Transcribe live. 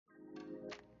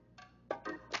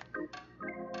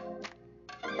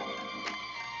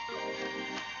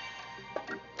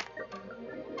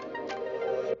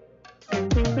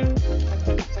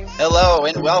Hello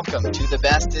and welcome to The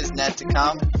Best Is Net to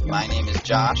Come. My name is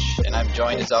Josh, and I'm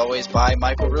joined as always by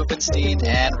Michael Rubenstein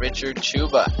and Richard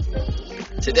Ciuba.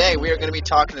 Today we are going to be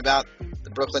talking about the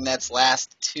Brooklyn Nets'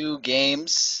 last two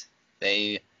games.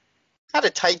 They had a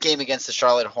tight game against the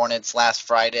Charlotte Hornets last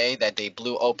Friday that they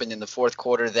blew open in the fourth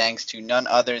quarter thanks to none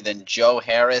other than Joe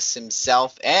Harris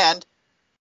himself and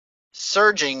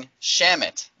surging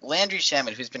Landry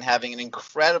Shamet, who's been having an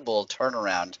incredible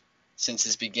turnaround since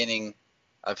his beginning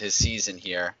of his season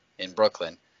here in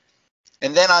Brooklyn.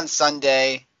 And then on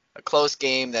Sunday, a close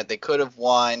game that they could have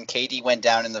won. KD went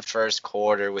down in the first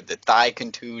quarter with the thigh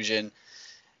contusion.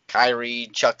 Kyrie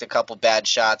chucked a couple bad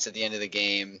shots at the end of the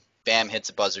game. Bam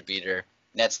hits a buzzer beater.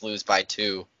 Nets lose by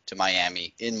 2 to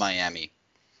Miami in Miami.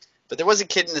 But there was a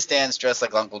kid in the stands dressed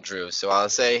like Uncle Drew, so I'll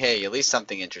say, hey, at least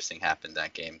something interesting happened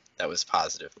that game. That was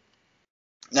positive.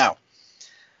 Now,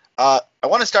 I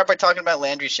want to start by talking about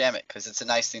Landry Shamet because it's a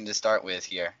nice thing to start with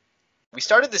here. We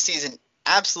started the season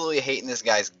absolutely hating this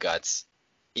guy's guts.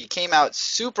 He came out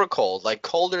super cold, like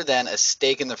colder than a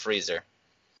steak in the freezer.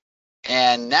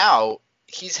 And now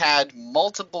he's had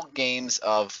multiple games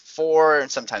of 4 and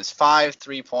sometimes 5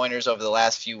 three-pointers over the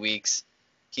last few weeks.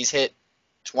 He's hit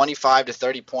 25 to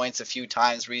 30 points a few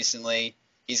times recently.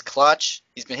 He's clutch.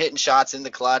 He's been hitting shots in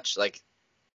the clutch.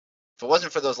 If it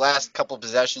wasn't for those last couple of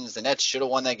possessions, the Nets should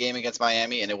have won that game against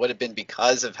Miami, and it would have been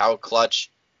because of how clutch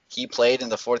he played in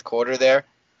the fourth quarter there.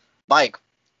 Mike,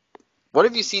 what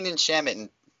have you seen in Shamet, and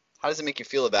how does it make you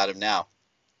feel about him now?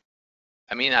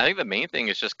 I think the main thing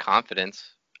is just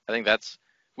confidence.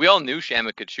 We all knew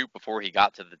Shamet could shoot before he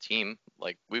got to the team.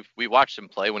 We watched him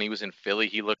play when he was in Philly.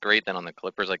 He looked great. Then on the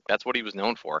Clippers, that's what he was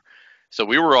known for. So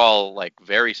we were all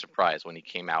very surprised when he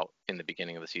came out in the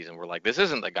beginning of the season. We're like, this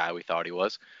isn't the guy we thought he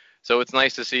was. So it's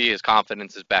nice to see his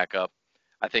confidence is back up.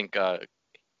 I think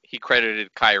he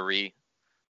credited Kyrie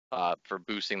for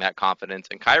boosting that confidence.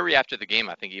 And Kyrie, after the game,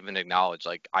 I think even acknowledged,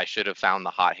 I should have found the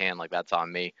hot hand. That's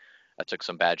on me. I took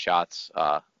some bad shots.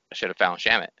 I should have found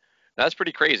Shamet. That's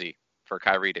pretty crazy for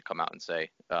Kyrie to come out and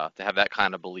say, to have that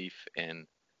kind of belief in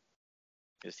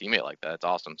his teammate like that. It's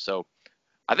awesome. So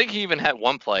I think he even had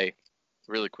one play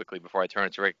really quickly before I turn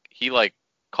it to Rick. He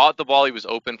caught the ball. He was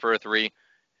open for a three.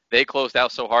 They closed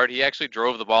out so hard, he actually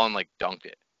drove the ball and dunked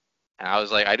it. And I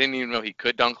was I didn't even know he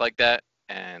could dunk like that.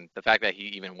 And the fact that he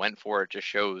even went for it just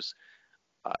shows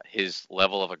his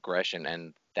level of aggression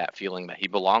and that feeling that he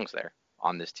belongs there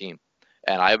on this team.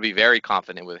 And I would be very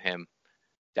confident with him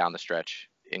down the stretch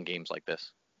in games like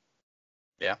this.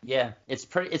 Yeah, it's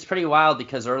pretty wild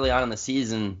because early on in the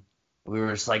season, we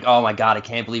were just like, oh my God, I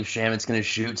can't believe Shamet's going to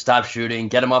shoot. Stop shooting.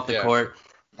 Get him off the court.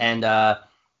 And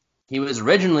he was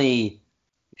originally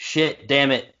shit,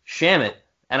 damn it, Shamet.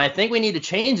 And I think we need to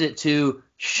change it to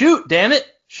shoot, damn it,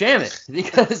 Shamet,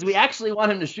 because we actually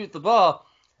want him to shoot the ball,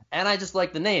 and I just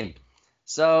like the name.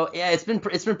 So yeah, it's been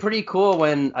pretty cool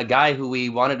when a guy who we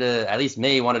wanted to, at least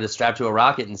me, wanted to strap to a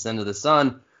rocket and send to the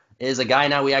sun, is a guy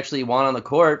now we actually want on the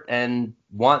court and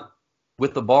want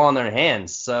with the ball in their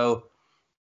hands. So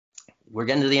we're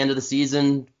getting to the end of the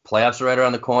season, playoffs are right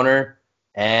around the corner.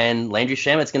 And Landry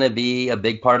Shamet's going to be a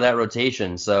big part of that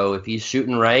rotation. So if he's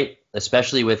shooting right,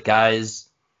 especially with guys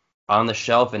on the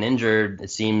shelf and injured,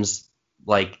 it seems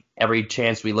like every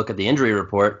chance we look at the injury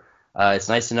report, it's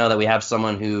nice to know that we have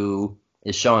someone who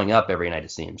is showing up every night,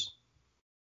 it seems.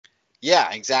 Yeah,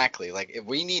 exactly.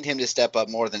 We need him to step up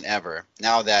more than ever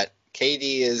now that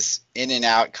KD is in and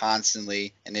out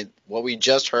constantly. And what we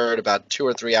just heard about 2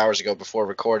 or 3 hours ago before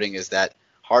recording is that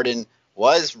Harden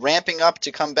was ramping up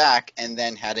to come back and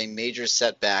then had a major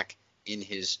setback in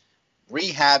his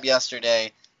rehab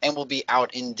yesterday and will be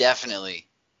out indefinitely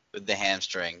with the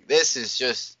hamstring. This is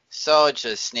just such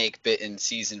a snake-bitten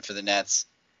season for the Nets,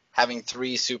 having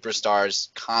 3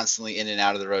 superstars constantly in and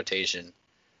out of the rotation.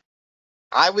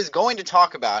 I was going to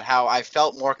talk about how I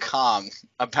felt more calm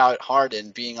about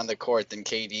Harden being on the court than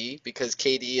KD because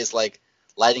KD is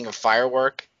lighting a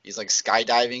firework. He's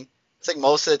skydiving. It's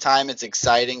most of the time it's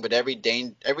exciting, but every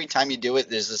time you do it,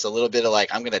 there's just a little bit of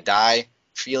I'm going to die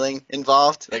feeling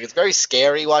involved. It's very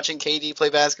scary watching KD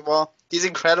play basketball. He's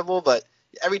incredible, but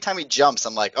every time he jumps,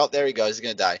 I'm like, oh, there he goes. He's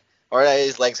going to die. Or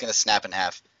his leg's going to snap in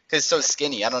half because he's so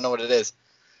skinny. I don't know what it is.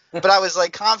 But I was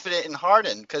confident in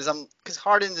Harden because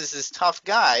Harden is this tough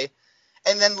guy.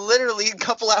 And then literally a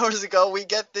couple hours ago, we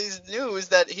get this news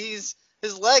that his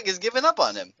leg is giving up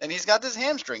on him, and he's got this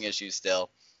hamstring issue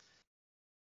still.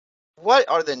 What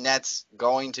are the Nets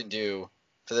going to do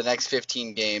for the next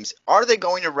 15 games? Are they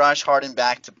going to rush Harden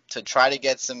back to try to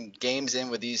get some games in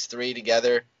with these 3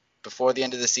 together before the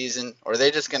end of the season? Or are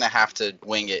they just going to have to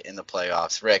wing it in the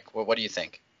playoffs? Rick, what do you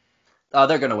think?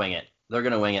 They're going to wing it. They're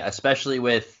going to wing it, especially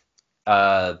with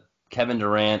Kevin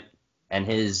Durant and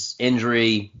his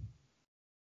injury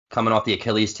coming off the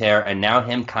Achilles tear, and now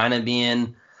him kind of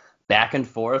being back and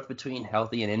forth between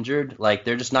healthy and injured, like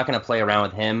they're just not going to play around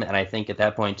with him. And I think at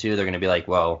that point too, they're going to be like,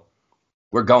 well,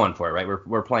 we're going for it, right?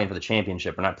 We're playing for the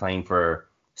championship. We're not playing for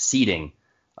seeding,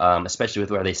 especially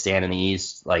with where they stand in the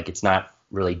East. Like it's not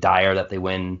really dire that they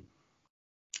win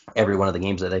every one of the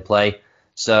games that they play.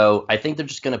 So I think they're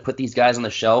just going to put these guys on the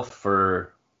shelf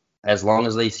for as long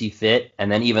as they see fit,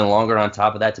 and then even longer on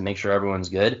top of that to make sure everyone's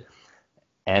good.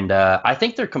 And I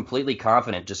think they're completely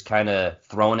confident just kind of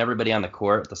throwing everybody on the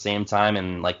court at the same time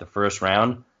in like the first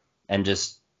round and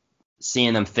just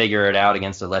seeing them figure it out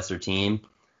against a lesser team.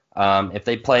 If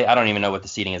they play, I don't even know what the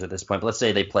seeding is at this point, but let's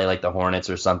say they play like the Hornets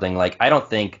or something. Like I don't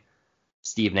think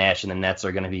Steve Nash and the Nets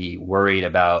are going to be worried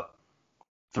about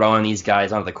throwing these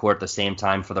guys onto the court at the same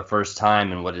time for the first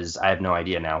time in what is, I have no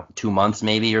idea now, 2 months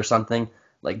maybe or something.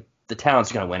 Like the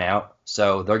talent's going to win out.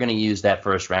 So they're going to use that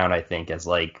first round, I think, as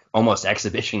like almost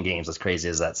exhibition games, as crazy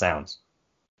as that sounds.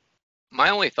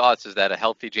 My only thoughts is that a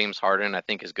healthy James Harden, I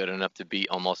think, is good enough to beat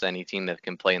almost any team that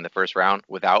can play in the first round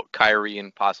without Kyrie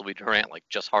and possibly Durant, like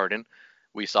just Harden.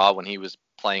 We saw when he was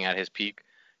playing at his peak,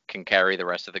 can carry the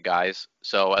rest of the guys.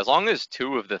 So as long as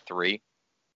 2 of the 3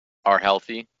 are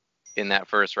healthy in that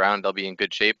first round, they'll be in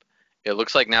good shape. It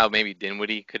looks like now maybe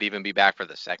Dinwiddie could even be back for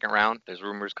the second round. There's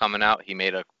rumors coming out. He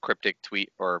made a cryptic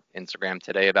tweet or Instagram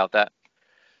today about that.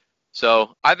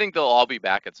 So I think they'll all be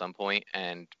back at some point,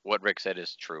 and what Rick said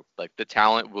is true. Like the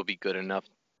talent will be good enough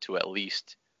to at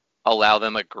least allow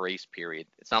them a grace period.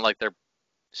 It's not like they're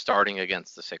starting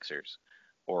against the Sixers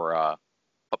or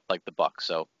like the Bucks.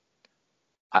 So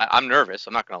I'm nervous.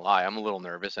 I'm not gonna lie. I'm a little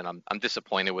nervous, and I'm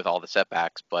disappointed with all the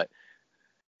setbacks. But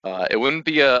it wouldn't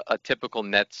be a typical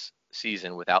Nets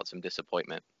season without some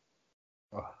disappointment.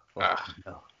 Oh,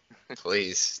 no.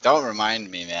 Please don't remind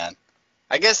me, man.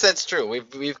 I guess that's true.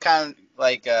 We've kind of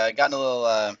like gotten a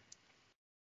little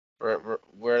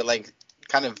we're like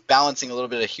kind of balancing a little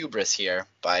bit of hubris here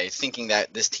by thinking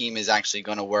that this team is actually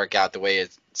going to work out the way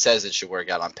it says it should work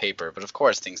out on paper. But of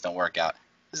course, things don't work out.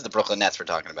 This is the Brooklyn Nets we're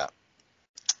talking about.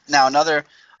 Now,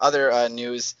 other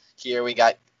news here, we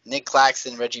got Nick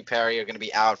Claxton, Reggie Perry are going to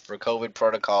be out for COVID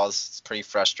protocols. It's pretty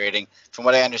frustrating. From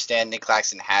what I understand, Nick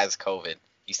Claxton has COVID.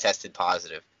 He's tested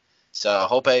positive. So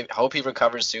I hope he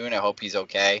recovers soon. I hope he's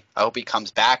okay. I hope he comes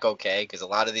back okay, because a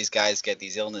lot of these guys get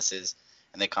these illnesses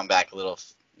and they come back a little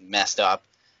messed up.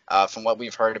 From what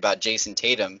we've heard about Jason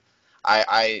Tatum,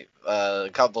 I a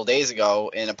couple days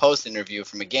ago in a post interview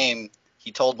from a game,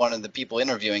 he told one of the people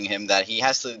interviewing him that he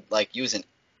has to like use an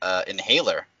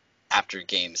inhaler after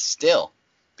games still,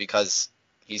 because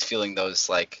he's feeling those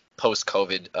like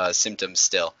post-COVID symptoms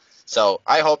still. So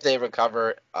I hope they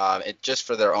recover, just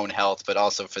for their own health, but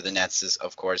also for the Nets. Is,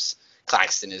 of course,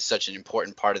 Claxton is such an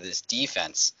important part of this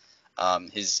defense.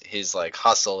 His like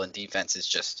hustle and defense has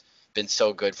just been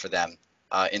so good for them.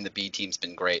 In the B team's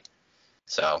been great.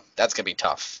 So that's gonna be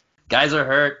tough. Guys are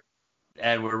hurt,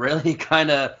 and we're really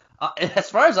kind of. As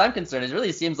far as I'm concerned, it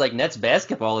really seems like Nets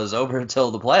basketball is over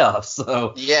until the playoffs.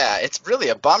 So yeah, it's really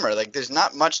a bummer. Like, there's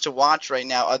not much to watch right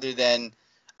now other than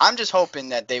I'm just hoping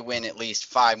that they win at least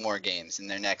 5 more games in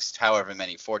their next however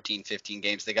many 14, 15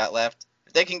 games they got left.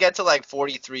 If they can get to like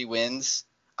 43 wins,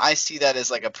 I see that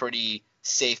as like a pretty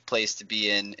safe place to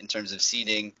be in terms of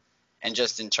seeding and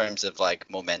just in terms of like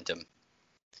momentum.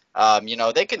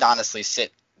 They could honestly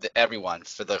sit everyone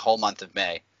for the whole month of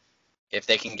May if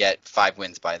they can get 5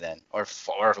 wins by then, or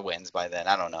 4 wins by then.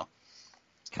 I don't know.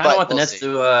 Kind of want the Nets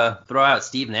to throw out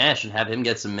Steve Nash and have him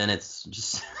get some minutes.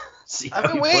 Just see how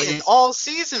I've been waiting all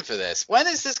season for this. When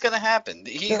is this going to happen?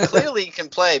 He clearly can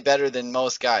play better than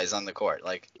most guys on the court.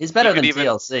 Like, he's better than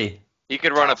TLC. He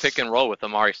could run a pick and roll with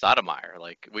Amari Stoudemire.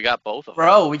 Like, we got both of them.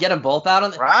 Bro, we get them both out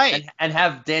on right, and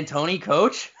have D'Antoni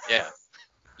coach.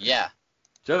 Yeah.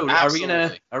 Dude, are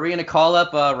we gonna call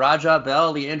up Raja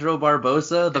Bell, Leandro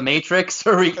Barbosa, the Matrix?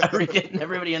 Are we getting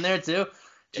everybody in there too?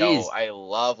 Jeez. Yo, I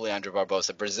love Leandro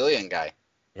Barbosa, Brazilian guy.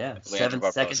 Yeah, Leandro 7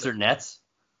 Barbosa. Seconds or Nets.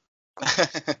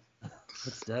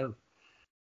 That's dope.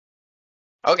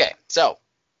 Okay, so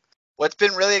what's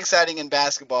been really exciting in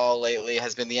basketball lately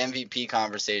has been the MVP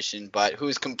conversation, but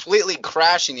who's completely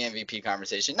crashing the MVP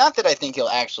conversation? Not that I think he'll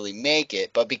actually make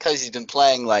it, but because he's been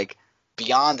playing like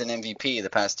beyond an MVP the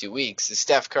past 2 weeks, is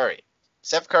Steph Curry.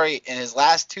 Steph Curry in his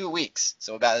last 2 weeks,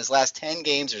 so about his last 10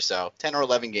 games or so, 10 or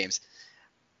 11 games,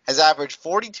 has averaged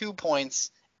 42 points,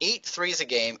 8 threes a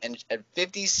game, and at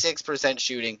 56%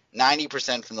 shooting,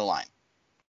 90% from the line.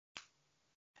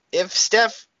 If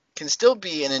Steph can still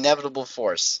be an inevitable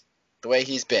force the way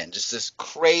he's been, just this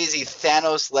crazy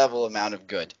Thanos-level amount of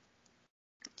good,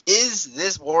 Is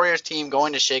this Warriors team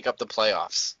going to shake up the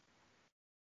playoffs?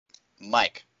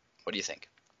 Mike, what do you think?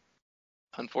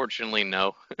 Unfortunately,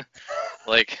 no.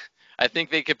 Like, I think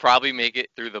they could probably make it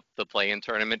through the play-in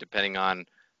tournament, depending on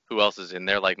who else is in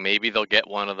there. Like, maybe they'll get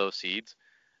one of those seeds.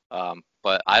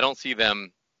 But I don't see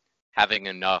them having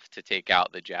enough to take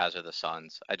out the Jazz or the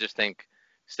Suns. I just think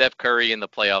Steph Curry in the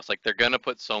playoffs, like, they're going to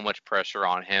put so much pressure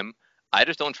on him. I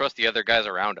just don't trust the other guys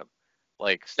around him.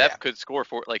 Like, Steph could score,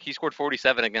 he scored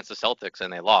 47 against the Celtics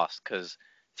and they lost because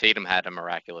Tatum had a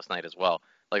miraculous night as well.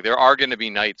 Like, there are going to be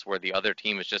nights where the other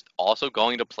team is just also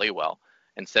going to play well,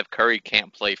 and Steph Curry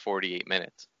can't play 48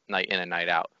 minutes night in and night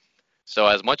out. So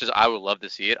as much as I would love to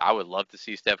see it, I would love to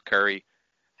see Steph Curry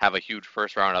have a huge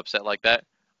first round upset like that.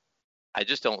 I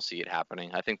just don't see it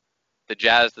happening. I think the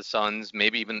Jazz, the Suns,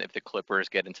 maybe even if the Clippers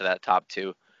get into that top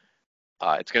two,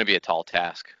 it's going to be a tall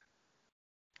task.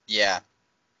 Yeah.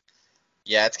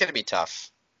 Yeah, it's going to be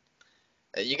tough.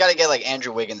 You got to get like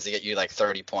Andrew Wiggins to get you like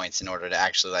 30 points in order to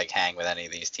actually like hang with any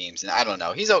of these teams. And I don't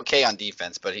know. He's okay on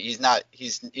defense, but he's not.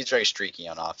 He's very streaky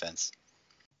on offense.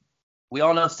 We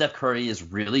all know Steph Curry is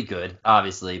really good,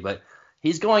 obviously, but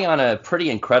he's going on a pretty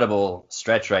incredible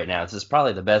stretch right now. This is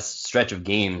probably the best stretch of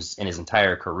games in his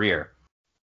entire career.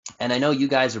 And I know you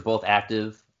guys are both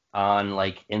active on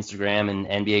like Instagram and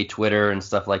NBA Twitter and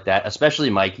stuff like that, especially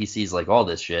Mike. He sees like all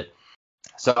this shit.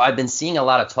 So I've been seeing a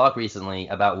lot of talk recently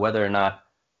about whether or not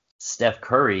Steph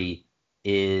Curry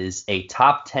is a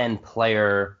top 10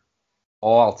 player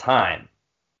all time.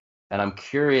 And I'm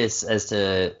curious as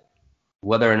to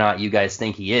whether or not you guys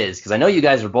think he is, because I know you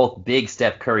guys are both big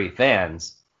Steph Curry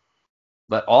fans,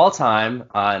 but all time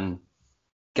on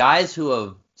guys who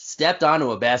have stepped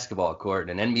onto a basketball court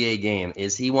in an NBA game,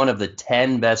 is he one of the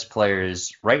 10 best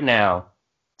players right now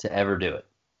to ever do it?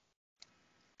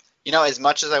 You know, as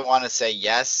much as I want to say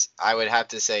yes, I would have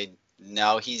to say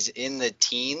no. He's in the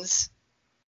teens.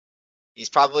 He's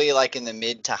probably like in the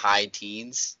mid to high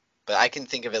teens, but I can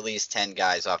think of at least 10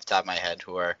 guys off the top of my head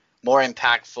who are more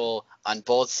impactful on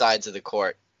both sides of the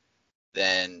court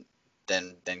than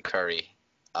Curry.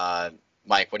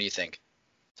 Mike, what do you think?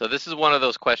 So this is one of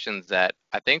those questions that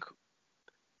I think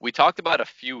we talked about a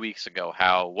few weeks ago,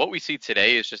 how what we see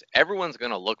today is just everyone's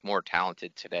going to look more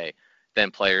talented today than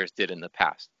players did in the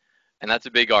past. And that's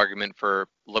a big argument for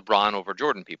LeBron over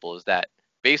Jordan people, is that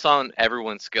based on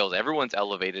everyone's skills, everyone's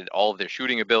elevated all of their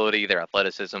shooting ability, their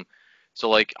athleticism. So,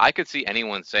 like, I could see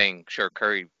anyone saying, sure,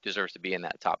 Curry deserves to be in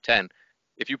that top 10.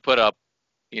 If you put up,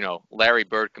 Larry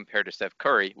Bird compared to Steph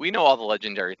Curry, we know all the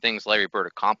legendary things Larry Bird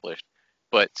accomplished.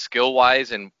 But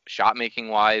skill-wise and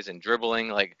shot-making-wise and dribbling,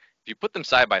 like, if you put them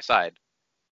side by side,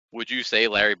 would you say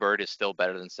Larry Bird is still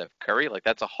better than Steph Curry? Like,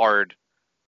 that's a hard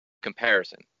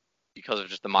comparison because of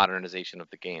just the modernization of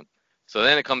the game. So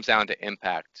then it comes down to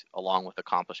impact along with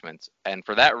accomplishments. And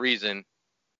for that reason,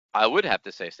 I would have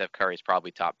to say Steph Curry is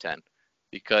probably top 10,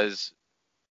 because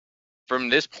from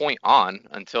this point on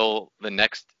until the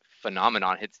next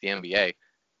phenomenon hits the NBA,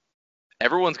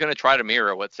 everyone's going to try to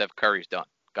mirror what Steph Curry's done.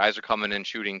 Guys are coming in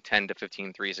shooting 10 to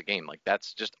 15 threes a game. Like,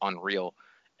 that's just unreal.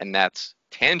 And that's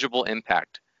tangible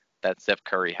impact that Steph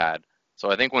Curry had. So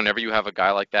I think whenever you have a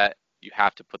guy like that, you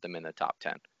have to put them in the top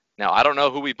 10. Now, I don't know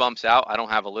who he bumps out. I don't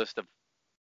have a list of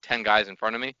 10 guys in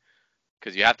front of me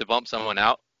because you have to bump someone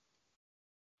out.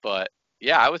 But,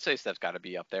 yeah, I would say Steph's got to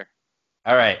be up there.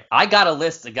 All right. I got a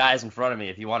list of guys in front of me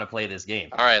if you want to play this game.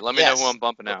 All right. Let me know who I'm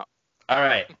bumping out. All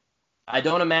right. I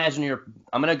don't imagine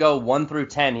I'm going to go 1 through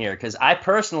 10 here because I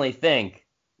personally think,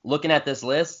 looking at this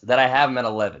list, that I have him at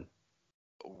 11.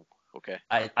 Ooh, okay.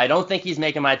 I don't think he's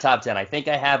making my top 10. I think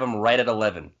I have him right at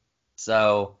 11.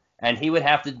 So, and he would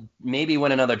have to maybe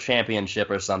win another championship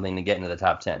or something to get into the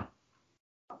top 10.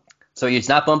 So he's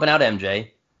not bumping out MJ.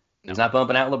 He's not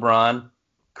bumping out LeBron,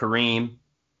 Kareem,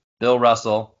 Bill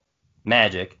Russell,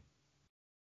 Magic,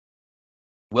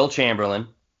 Will Chamberlain.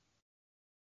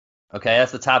 Okay,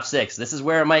 that's the top 6. This is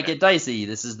where it might get dicey.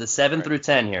 This is the 7 through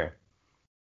 10 here.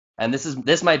 And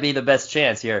this might be the best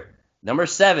chance here. Number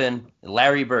 7,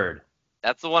 Larry Bird.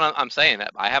 That's the one I'm saying.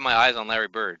 I have my eyes on Larry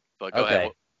Bird, but go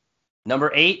ahead.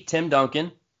 Number 8, Tim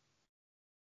Duncan.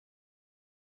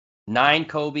 9,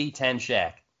 Kobe. 10,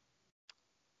 Shaq.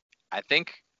 I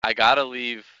think I got to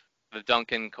leave the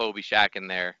Duncan, Kobe, Shaq in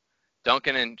there.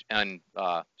 Duncan and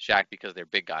Shaq because they're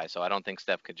big guys, so I don't think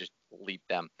Steph could just leap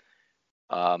them.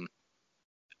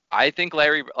 I think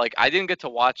I didn't get to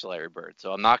watch Larry Bird,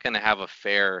 so I'm not going to have a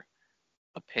fair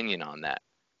opinion on that.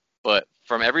 But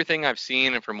from everything I've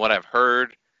seen and from what I've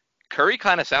heard, Curry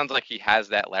kind of sounds like he has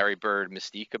that Larry Bird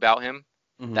mystique about him,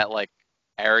 that like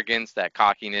arrogance, that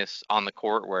cockiness on the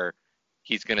court where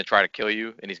he's going to try to kill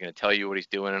you and he's going to tell you what he's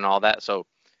doing and all that. So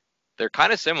they're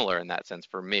kind of similar in that sense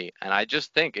for me. And I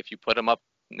just think if you put them up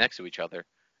next to each other,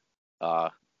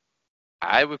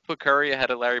 I would put Curry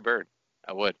ahead of Larry Bird.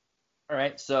 I would. All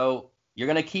right, so you're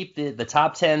going to keep the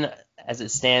top 10 as it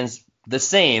stands the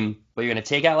same, but you're going to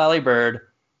take out Larry Bird,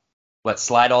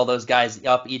 slide all those guys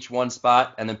up each one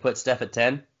spot, and then put Steph at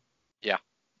 10? Yeah.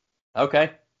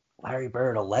 Okay. Larry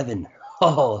Bird, 11.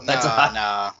 Oh, that's a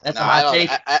hot take.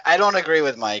 I don't agree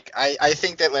with Mike. I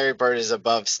think that Larry Bird is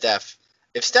above Steph.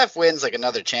 If Steph wins like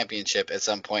another championship at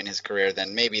some point in his career,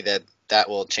 then maybe that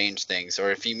will change things.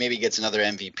 Or if he maybe gets another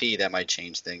MVP, that might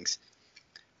change things.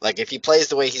 Like if he plays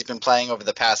the way he's been playing over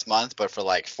the past month, but for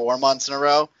like 4 months in a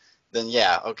row, then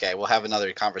yeah, okay, we'll have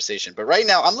another conversation. But right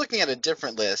now, I'm looking at a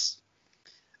different list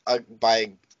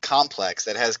by Complex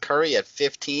that has Curry at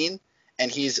 15,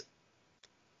 and he's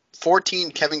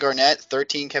 14 Kevin Garnett,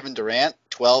 13 Kevin Durant,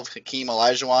 12 Hakeem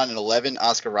Olajuwon, and 11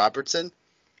 Oscar Robertson.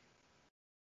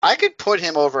 I could put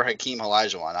him over Hakeem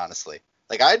Olajuwon, honestly.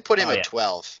 Like I'd put him at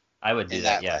 12. I would do in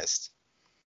that list.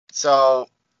 So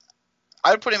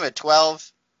I would put him at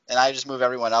 12, and I just move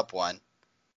everyone up one.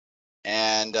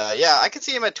 And I could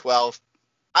see him at 12.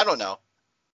 I don't know.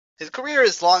 His career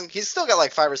is long. He's still got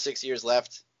like 5 or 6 years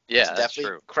left. Yeah, to that's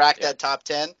definitely true. Crack that top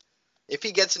 10. If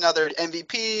he gets another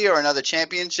MVP or another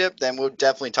championship, then we're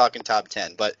definitely talking top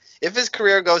 10. But if his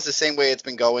career goes the same way it's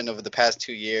been going over the past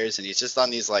 2 years, and he's just on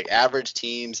these like average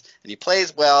teams, and he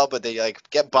plays well, but they like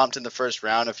get bumped in the first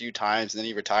round a few times, and then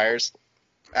he retires,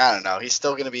 I don't know. He's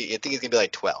still gonna be. I think he's gonna be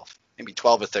like 12, maybe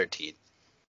 12 or 13.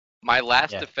 My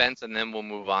last defense, and then we'll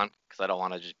move on because I don't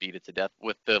want to just beat it to death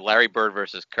with the Larry Bird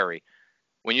versus Curry.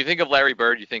 When you think of Larry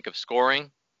Bird, you think of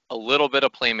scoring, a little bit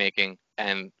of playmaking,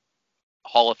 and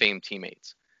Hall of Fame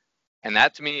teammates. And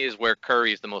that to me is where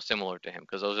Curry is the most similar to him,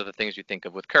 because those are the things you think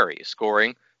of with Curry: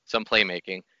 scoring, some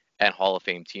playmaking, and Hall of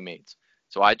Fame teammates.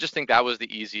 So I just think that was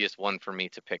the easiest one for me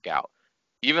to pick out.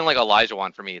 Even like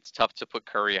Olajuwon, for me, it's tough to put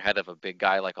Curry ahead of a big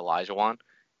guy like Olajuwon,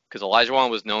 because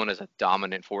Olajuwon was known as a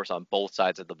dominant force on both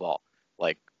sides of the ball.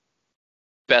 Like,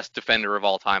 best defender of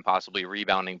all time, possibly,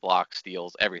 rebounding, blocks,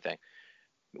 steals, everything.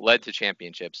 Led to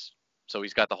championships, so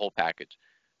he's got the whole package.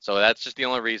 So that's just the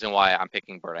only reason why I'm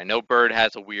picking Bird. I know Bird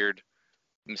has a weird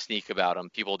mystique about him.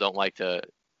 People don't like to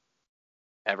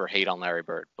ever hate on Larry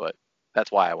Bird, but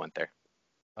that's why I went there.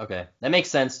 Okay, that makes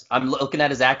sense. I'm looking at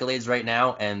his accolades right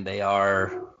now, and they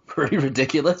are pretty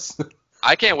ridiculous.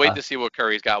 I can't wait to see what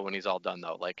Curry's got when he's all done,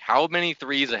 though. Like, how many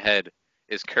threes ahead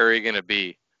is Curry going to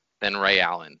be than Ray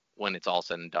Allen when it's all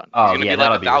said and done? Oh, yeah,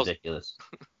 that'll be ridiculous.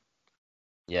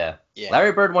 Yeah.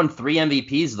 Larry Bird won 3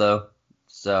 MVPs, though.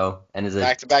 So, and is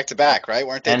back to back, right?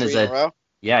 Weren't they 3 in a row?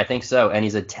 Yeah, I think so. And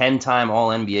he's a 10-time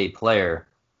All-NBA player,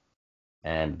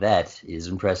 and that is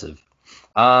impressive.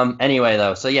 Anyway,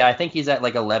 though, so yeah, I think he's at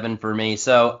like 11 for me.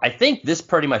 So I think this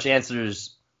pretty much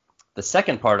answers the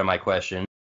second part of my question.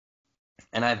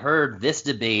 And I've heard this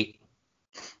debate,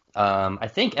 I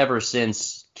think ever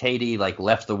since KD like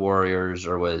left the Warriors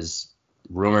or was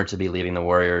rumored to be leaving the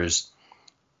Warriors.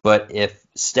 But if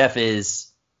Steph is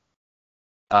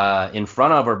in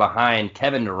front of or behind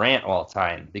Kevin Durant all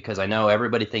time, because I know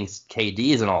everybody thinks KD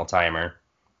is an all-timer.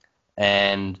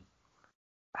 And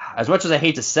as much as I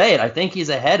hate to say it, I think he's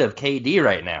ahead of KD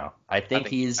right now. I think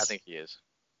he is.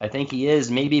 I think he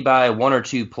is, maybe by 1 or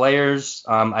 2 players.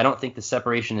 I don't think the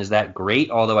separation is that great,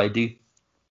 although I do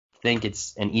think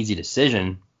it's an easy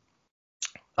decision.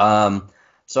 So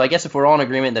I guess if we're all in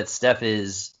agreement that Steph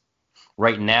is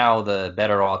right now the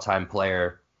better all-time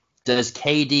player, does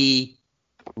KD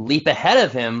leap ahead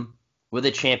of him with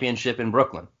a championship in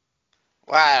Brooklyn?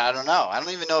 Well, I don't know. I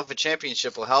don't even know if a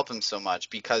championship will help him so much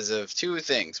because of 2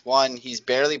 things. One, he's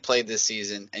barely played this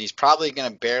season, and he's probably going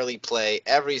to barely play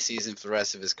every season for the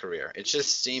rest of his career. It's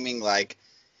just seeming like,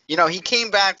 he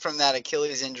came back from that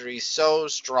Achilles injury so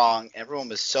strong. Everyone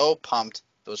was so pumped.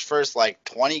 Those first,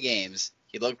 20 games,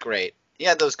 he looked great. He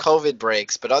had those COVID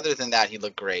breaks, but other than that, he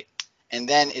looked great. And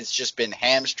then it's just been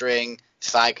hamstring,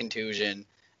 thigh contusion,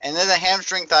 and then the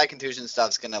hamstring, thigh contusion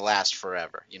stuff's going to last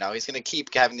forever. He's going to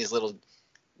keep having these little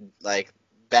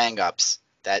bang-ups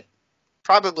that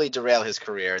probably derail his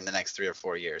career in the next 3 or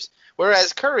 4 years.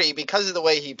 Whereas Curry, because of the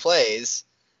way he plays,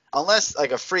 unless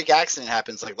a freak accident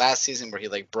happens like last season where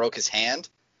he broke his hand,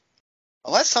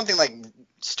 unless something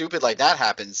stupid like that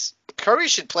happens, Curry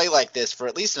should play like this for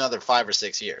at least another 5 or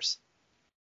 6 years.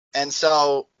 And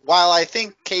so while I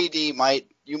think KD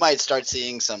you might start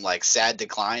seeing some sad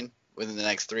decline within the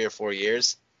next 3 or 4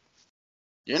 years,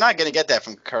 you're not going to get that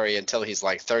from Curry until he's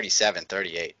 37,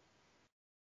 38.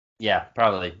 Yeah,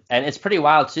 probably. And it's pretty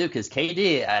wild, too, because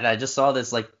KD, and I just saw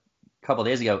this a couple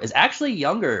days ago, is actually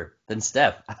younger than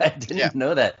Steph. I didn't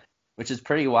know that, which is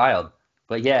pretty wild.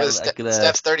 But yeah, Was like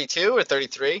Steph's 32 or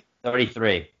 33?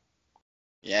 33.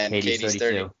 Yeah, and KD's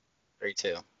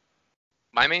 32.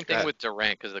 My main thing with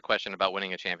Durant, because the question about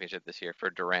winning a championship this year for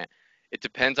Durant, it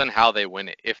depends on how they win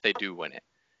it, if they do win it.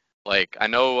 Like, I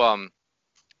know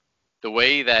the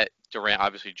way that Durant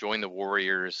obviously joined the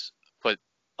Warriors put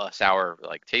a sour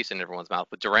taste in everyone's mouth,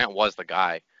 but Durant was the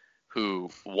guy who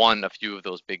won a few of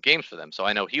those big games for them. So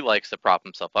I know he likes to prop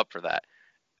himself up for that,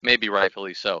 maybe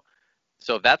rightfully so.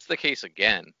 So if that's the case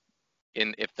again,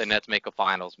 if the Nets make a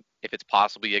finals, if it's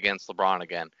possibly against LeBron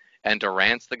again, and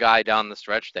Durant's the guy down the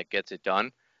stretch that gets it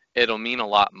done, it'll mean a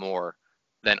lot more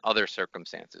than other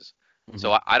circumstances. Mm-hmm.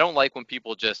 So I don't like when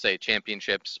people just say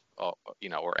championships, or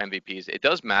MVPs. It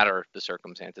does matter the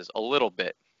circumstances a little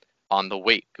bit on the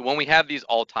weight. When we have these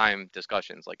all-time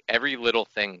discussions, like every little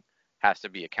thing has to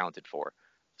be accounted for.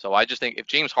 So I just think if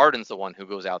James Harden's the one who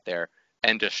goes out there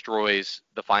and destroys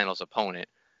the finals opponent,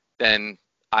 then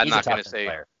I'm not going to say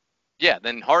player. Yeah,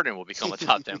 then Harden will become a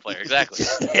top 10 player. Exactly.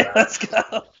 Yeah, let's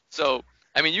go. So,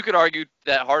 I mean, you could argue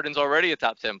that Harden's already a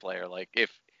top 10 player, like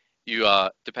if you,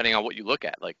 depending on what you look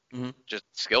at, like just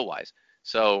skill-wise.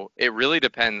 So it really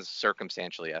depends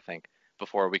circumstantially, I think,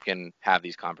 before we can have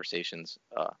these conversations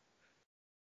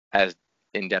as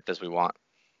in-depth as we want.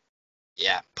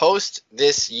 Yeah, post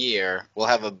this year, we'll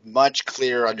have a much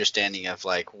clearer understanding of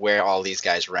where all these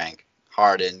guys rank.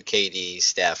 Harden, KD,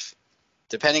 Steph.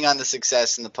 Depending on the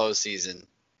success in the postseason.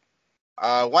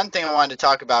 One thing I wanted to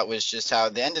talk about was just how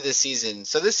the end of the season.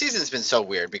 So this season's been so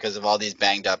weird because of all these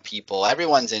banged up people.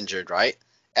 Everyone's injured, right?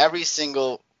 Every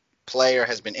single player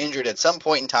has been injured at some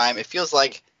point in time. It feels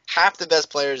like half the best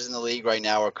players in the league right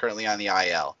now are currently on the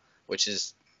IL, which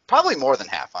is probably more than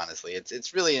half, honestly.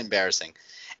 It's really embarrassing.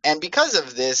 And because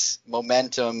of this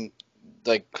momentum,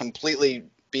 completely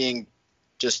being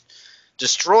just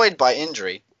destroyed by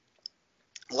injury,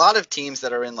 a lot of teams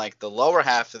that are in the lower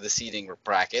half of the seeding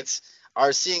brackets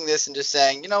are seeing this and just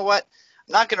saying, you know what,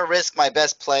 I'm not going to risk my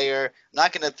best player. I'm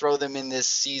not going to throw them in this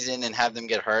season and have them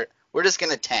get hurt. We're just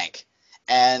going to tank.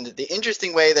 And the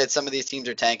interesting way that some of these teams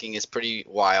are tanking is pretty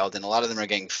wild, and a lot of them are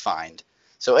getting fined.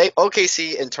 So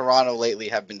OKC and Toronto lately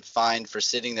have been fined for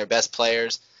sitting their best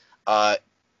players.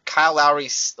 Kyle Lowry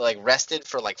rested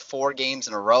for 4 games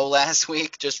in a row last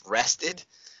week, just rested.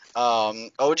 OG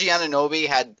Anunoby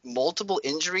had multiple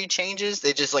injury changes.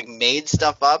 They just made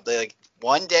stuff up. They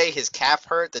one day his calf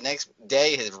hurt, the next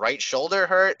day his right shoulder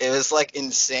hurt. It was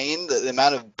insane the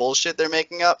amount of bullshit they're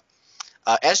making up.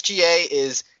 SGA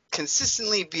is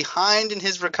consistently behind in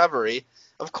his recovery.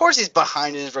 Of course he's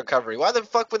behind in his recovery. Why the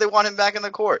fuck would they want him back in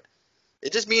the court?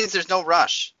 It just means there's no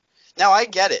rush. Now I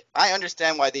get it. I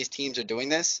understand why these teams are doing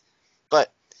this,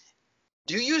 but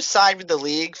do you side with the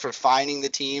league for fining the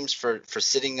teams for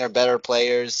sitting their better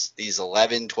players, these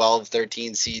 11, 12,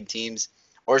 13 seed teams?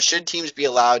 Or should teams be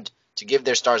allowed to give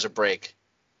their stars a break?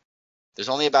 There's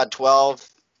only about 12,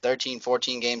 13,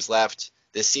 14 games left.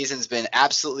 This season's been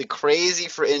absolutely crazy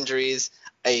for injuries.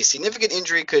 A significant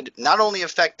injury could not only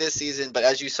affect this season, but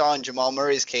as you saw in Jamal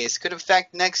Murray's case, could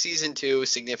affect next season too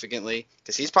significantly,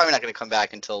 because he's probably not going to come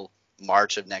back until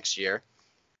March of next year.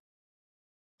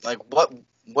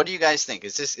 What do you guys think?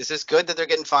 Is this good that they're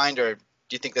getting fined, or do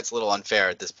you think that's a little unfair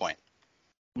at this point?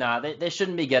 Nah, they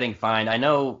shouldn't be getting fined. I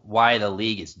know why the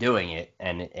league is doing it,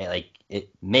 and it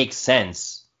makes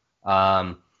sense.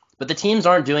 But the teams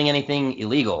aren't doing anything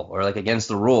illegal or against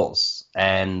the rules,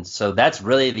 and so that's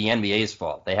really the NBA's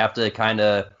fault. They have to kind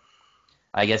of,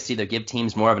 I guess, either give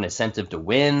teams more of an incentive to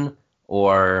win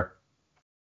or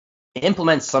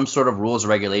implement some sort of rules or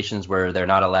regulations where they're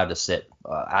not allowed to sit.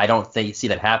 I don't see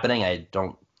that happening. I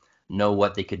don't know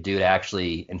what they could do to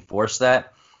actually enforce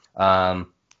that.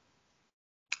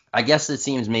 I guess it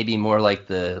seems maybe more like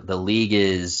the league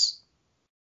is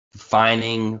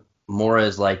fining more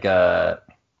as a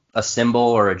symbol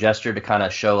or a gesture to kind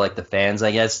of show the fans,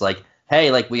 I guess,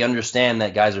 hey, we understand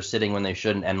that guys are sitting when they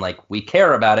shouldn't, and we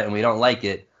care about it and we don't like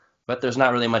it, but there's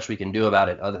not really much we can do about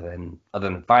it other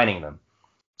than fining them.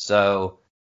 So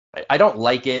I don't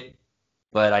like it,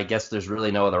 but I guess there's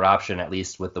really no other option, at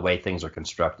least with the way things are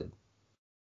constructed.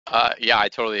 Yeah, I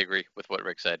totally agree with what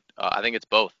Rick said. I think it's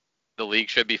both. The league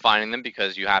should be fining them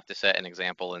because you have to set an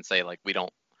example and say, we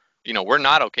don't, we're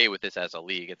not okay with this as a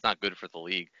league. It's not good for the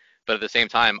league. But at the same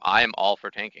time, I am all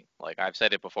for tanking. I've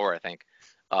said it before, I think.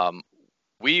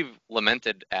 We've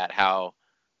lamented at how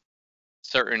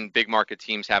certain big market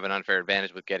teams have an unfair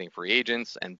advantage with getting free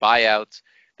agents and buyouts.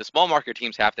 The small market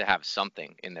teams have to have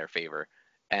something in their favor.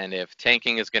 And if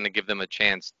tanking is going to give them a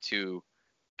chance to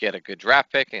get a good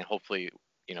draft pick and hopefully,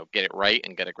 get it right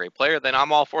and get a great player, then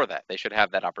I'm all for that. They should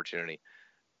have that opportunity.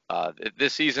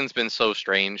 This season's been so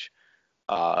strange.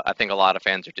 I think a lot of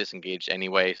fans are disengaged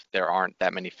anyway. There aren't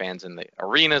that many fans in the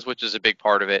arenas, which is a big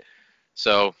part of it.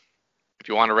 So if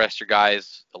you want to rest your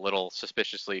guys a little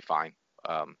suspiciously, fine.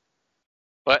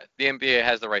 But the NBA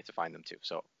has the right to fine them too.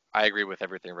 So I agree with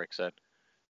everything Rick said.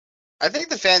 I think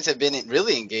the fans have been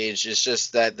really engaged. It's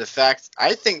just that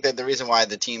I think that the reason why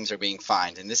the teams are being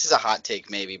fined, and this is a hot take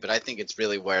maybe, but I think it's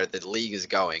really where the league is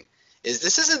going, is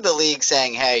this isn't the league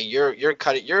saying, hey,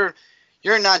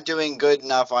 you're not doing good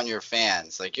enough on your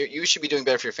fans. Like you should be doing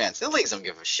better for your fans. The leagues don't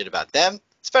give a shit about them,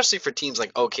 especially for teams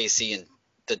like OKC and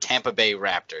the Tampa Bay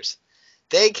Raptors.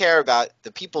 They care about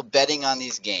the people betting on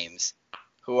these games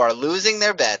who are losing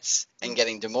their bets and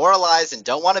getting demoralized and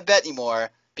don't want to bet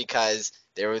anymore because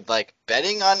they were like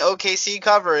betting on OKC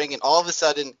covering and all of a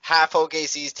sudden half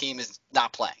OKC's team is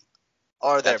not playing.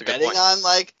 Or they're betting on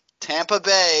like Tampa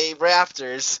Bay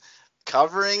Raptors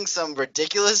covering some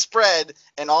ridiculous spread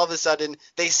and all of a sudden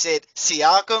they sit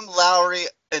Siakam, Lowry,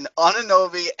 and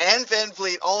Anunoby and Van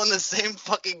Vliet all in the same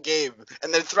fucking game.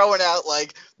 And they're throwing out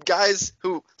like guys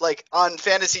who like on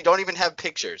fantasy don't even have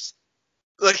pictures.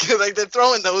 Like they're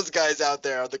throwing those guys out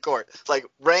there on the court, like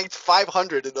ranked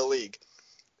 500 in the league.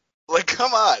 Like,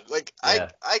 come on. Like,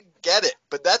 yeah. I get it,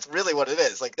 but that's really what it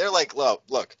is. Like, they're like,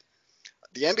 look,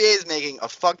 the NBA is making a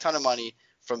fuck ton of money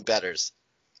from bettors.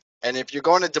 And if you're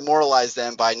going to demoralize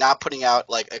them by not putting out,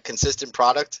 like, a consistent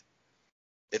product,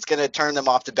 it's going to turn them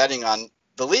off to betting on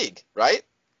the league, right?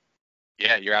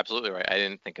 Yeah, you're absolutely right. I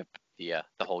didn't think of the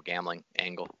whole gambling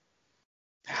angle.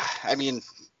 I mean,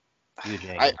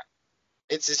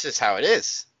 it's just how it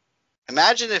is.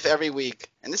 Imagine if every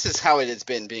week, and this is how it has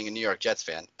been being a New York Jets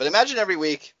fan, but imagine every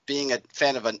week being a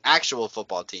fan of an actual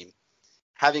football team,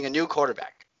 having a new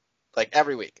quarterback, like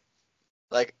every week.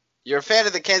 Like, you're a fan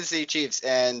of the Kansas City Chiefs,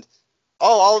 and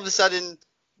all of a sudden,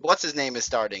 what's his name is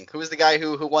starting? Who was the guy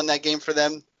who won that game for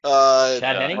them? Chad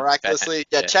Henne? Miraculously.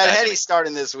 Chad Henne's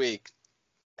starting this week.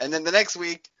 And then the next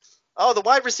week, the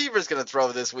wide receiver is going to throw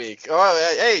this week.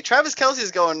 Oh, hey, Travis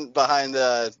Kelce's going behind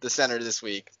the center this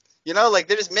week. You know, like,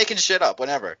 they're just making shit up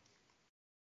whenever.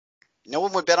 No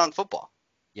one would bet on football.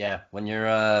 Yeah, when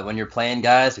you're playing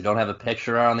guys who don't have a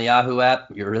picture on the Yahoo app,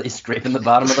 you're really scraping the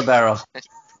bottom of the barrel.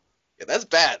 Yeah, that's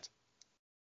bad.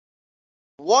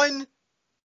 One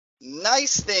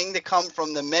nice thing to come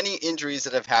from the many injuries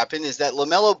that have happened is that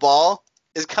LaMelo Ball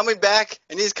is coming back,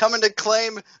 and he's coming to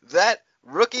claim that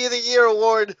Rookie of the Year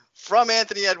award from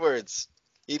Anthony Edwards.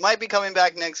 He might be coming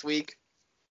back next week.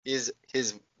 His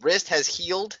wrist has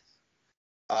healed.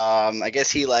 I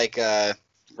guess he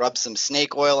rubbed some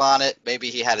snake oil on it. Maybe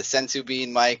he had a sensu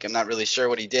bean, Mike. I'm not really sure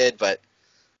what he did, but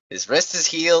his wrist is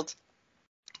healed.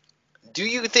 Do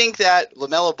you think that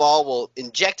LaMelo Ball will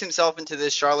inject himself into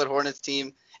this Charlotte Hornets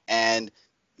team and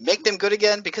make them good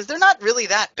again? Because they're not really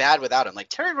that bad without him. Like,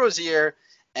 Terry Rozier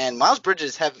and Miles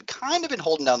Bridges have kind of been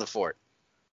holding down the fort.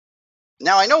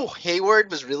 Now, I know Hayward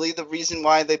was really the reason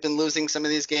why they've been losing some of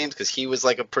these games because he was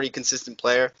like a pretty consistent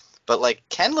player. But, like,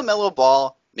 can LaMelo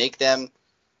Ball make them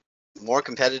more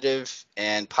competitive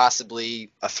and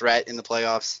possibly a threat in the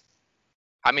playoffs?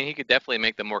 I mean, he could definitely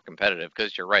make them more competitive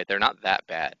because you're right. They're not that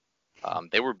bad.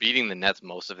 They were beating the Nets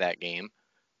most of that game.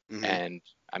 Mm-hmm. And,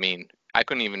 I mean, I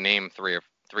couldn't even name three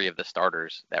of the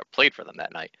starters that played for them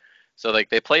that night. So,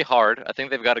 like, they play hard. I think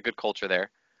they've got a good culture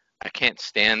there. I can't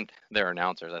stand their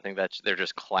announcers. I think they're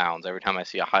just clowns. Every time I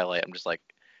see a highlight, I'm just like,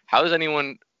 how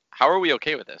are we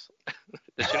okay with this?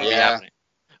 This shouldn't be happening.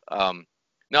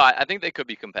 No, I think they could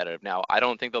be competitive. Now, I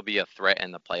don't think they'll be a threat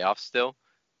in the playoffs still,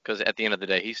 because at the end of the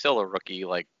day, he's still a rookie.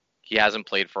 Like, he hasn't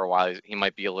played for a while. He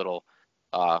might be a little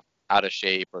out of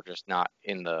shape or just not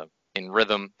in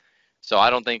rhythm. So I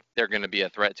don't think they're going to be a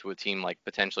threat to a team like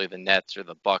potentially the Nets or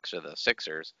the Bucks or the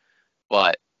Sixers.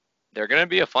 But they're going to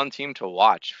be a fun team to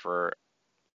watch for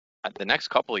the next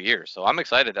couple of years. So I'm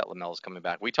excited that LaMelo's coming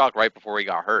back. We talked right before he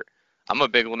got hurt. I'm a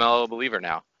big LaMelo believer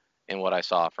now in what I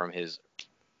saw from his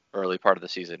early part of the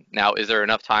season. Now, is there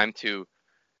enough time to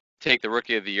take the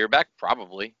Rookie of the Year back?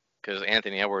 Probably, because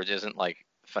Anthony Edwards isn't like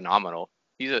phenomenal.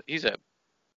 He's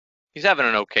having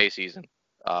an okay season.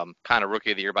 Kind of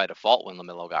Rookie of the Year by default when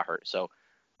LaMelo got hurt. So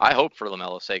I hope for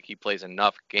LaMelo's sake he plays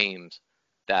enough games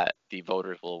that the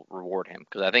voters will reward him,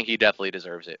 because I think he definitely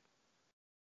deserves it.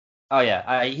 Oh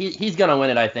yeah, he's gonna win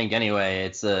it, I think. Anyway,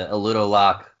 it's a Ludo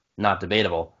lock, not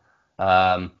debatable.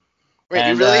 Wait,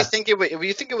 you really think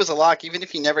you think it was a lock, even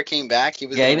if he never came back? He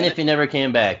was. Yeah, even if he never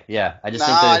came back. Yeah, I just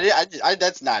think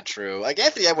that's not true. Like,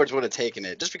 Anthony Edwards would have taken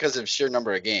it just because of sheer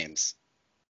number of games.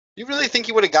 You really think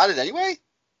he would have got it anyway?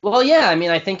 Well, yeah. I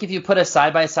mean, I think if you put a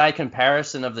side-by-side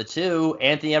comparison of the two,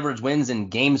 Anthony Edwards wins in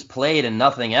games played and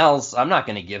nothing else. I'm not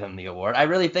going to give him the award. I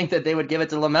really think that they would give it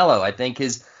to LaMelo. I think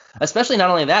his especially not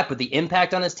only that, but the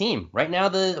impact on his team. Right now,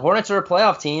 the Hornets are a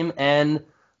playoff team, and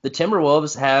the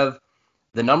Timberwolves have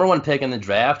the number 1 pick in the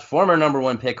draft, former number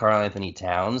 1 pick Karl-Anthony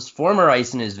Towns, former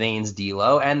ice in his veins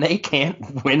D'Lo, and they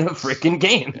can't win a freaking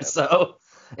game. Yep. So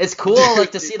it's cool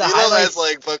like to see the highlights. D'Lo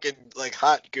has like fucking like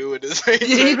hot goo in his veins.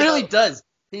 He really does.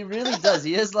 He really does.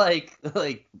 He has like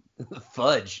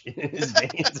fudge in his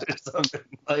veins or something.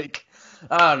 Like,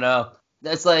 I don't know.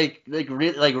 That's like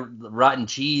rotten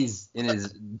cheese in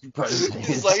his.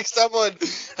 He's like, someone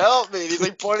help me. He's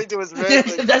like pointing to his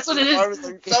veins. Like, that's what it is.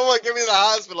 Like, someone get me to the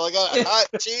hospital. I got hot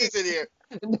cheese in here.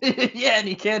 Yeah, and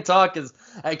he can't talk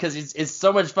because it's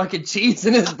so much fucking cheese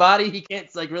in his body. He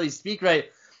can't like really speak right.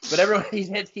 But everyone he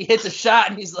hits a shot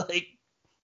and he's like,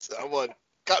 someone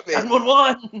cut me.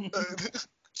 911.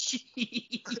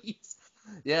 Jeez.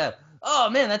 Yeah. Oh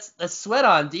man, that's sweat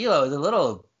on D'Lo is a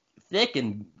little thick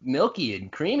and milky and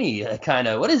creamy kind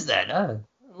of. What is that?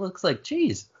 It looks like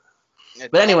cheese. Yeah,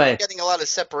 but anyway, getting a lot of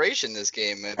separation this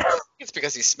game. And it's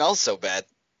because he smells so bad.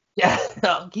 Yeah,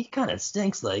 he kind of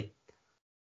stinks like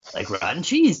rotten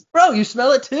cheese, bro. You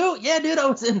smell it too? Yeah, dude. I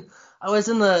was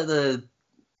in the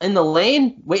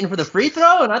lane waiting for the free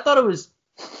throw, and I thought it was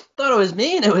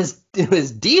me, and it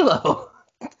was D'Lo.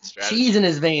 Cheese in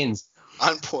his veins.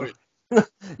 On point.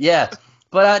 Yeah.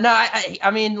 But no,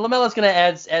 I mean LaMelo's gonna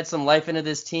add some life into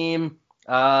this team.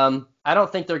 I don't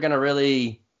think they're gonna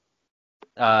really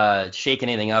shake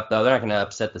anything up though. They're not gonna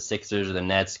upset the Sixers or the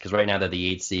Nets because right now they're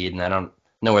the 8th seed, and I don't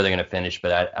know where they're gonna finish.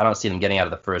 But I don't see them getting out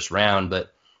of the first round.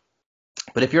 But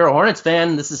if you're a Hornets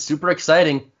fan, this is super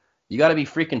exciting. You got to be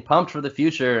freaking pumped for the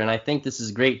future, and I think this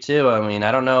is great too. I mean,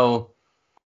 I don't know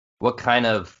what kind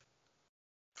of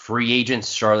free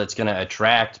agents Charlotte's gonna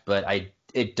attract, but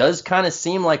it does kind of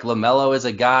seem like LaMelo is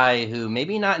a guy who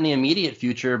maybe not in the immediate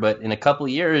future, but in a couple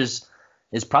years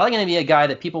is probably going to be a guy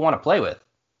that people want to play with.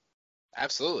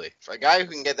 Absolutely. For a guy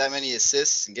who can get that many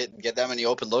assists and get that many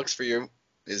open looks for you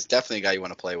is definitely a guy you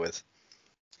want to play with.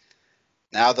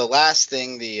 Now, the last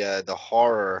thing, the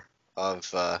horror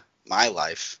of my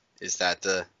life is that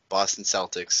the Boston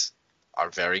Celtics are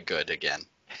very good again.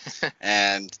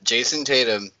 And Jason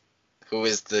Tatum, who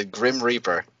is the Grim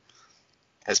Reaper,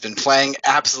 has been playing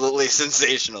absolutely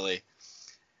sensationally.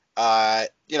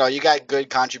 You got good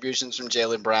contributions from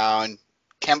Jaylen Brown.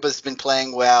 Kemba's been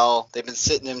playing well. They've been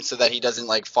sitting him so that he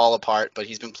doesn't fall apart, but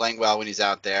he's been playing well when he's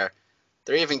out there.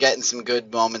 They're even getting some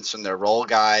good moments from their role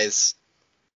guys.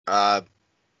 But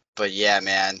yeah,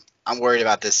 man, I'm worried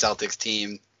about this Celtics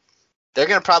team. They're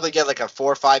going to probably get a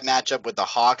 4-5 matchup with the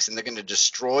Hawks, and they're going to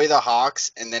destroy the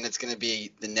Hawks, and then it's going to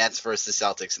be the Nets versus the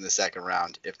Celtics in the second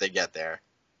round if they get there.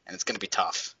 And it's going to be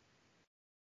tough.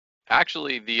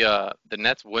 Actually, the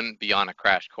Nets wouldn't be on a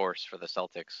crash course for the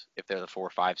Celtics if they're the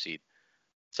 4-5 seed.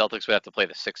 Celtics would have to play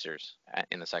the Sixers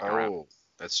in the second round. Oh,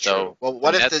 that's true. So well,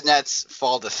 what if the Nets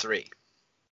fall to 3?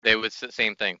 They would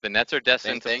same thing. The Nets are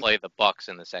destined to play the Bucks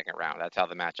in the second round. That's how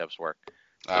the matchups work.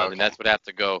 So the Nets would have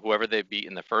to go whoever they beat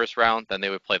in the first round, then they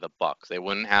would play the Bucks. They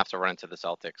wouldn't have to run into the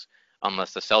Celtics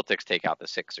unless the Celtics take out the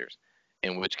Sixers.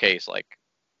 In which case,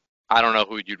 I don't know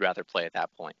who you'd rather play at that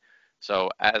point.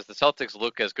 So as the Celtics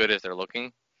look as good as they're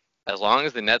looking, as long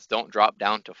as the Nets don't drop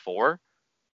down to 4,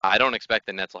 I don't expect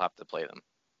the Nets will have to play them.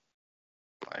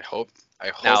 I hope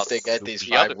now, they get these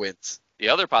 5 wins. The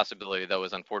other possibility, though,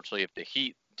 is unfortunately if the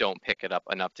Heat don't pick it up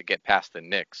enough to get past the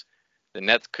Knicks, the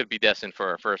Nets could be destined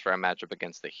for a first-round matchup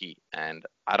against the Heat. And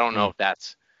I don't know if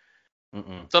that's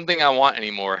something I want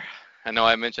anymore. I know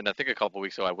I mentioned, I think a couple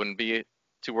weeks ago, I wouldn't be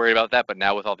too worried about that. But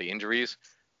now with all the injuries,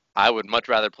 I would much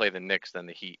rather play the Knicks than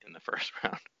the Heat in the first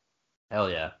round. Hell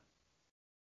yeah.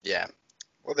 Yeah.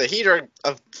 Well, the Heat are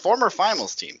a former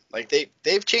finals team.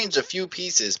 They've changed a few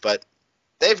pieces, but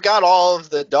they've got all of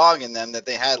the dog in them that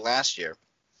they had last year.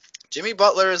 Jimmy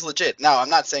Butler is legit. Now, I'm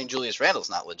not saying Julius Randle's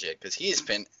not legit because he's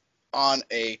been on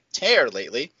a tear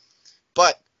lately,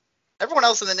 but everyone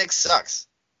else in the Knicks sucks.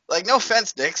 No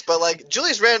offense, Knicks, but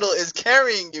Julius Randle is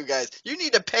carrying you guys. You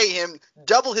need to pay him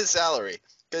double his salary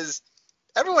because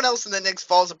everyone else in the Knicks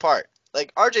falls apart.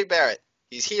 RJ Barrett,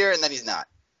 he's here and then he's not.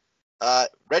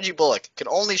 Reggie Bullock can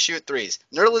only shoot threes.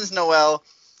 Nerlens Noel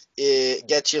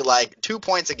gets you 2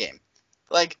 points a game.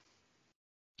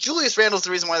 Julius Randle's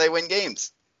the reason why they win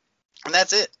games. And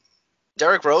that's it.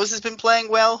 Derrick Rose has been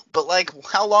playing well, but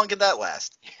how long can that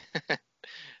last?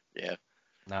 Yeah.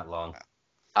 Not long.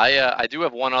 I do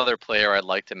have one other player I'd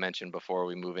like to mention before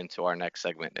we move into our next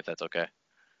segment, if that's okay.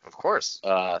 Of course.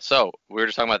 So we were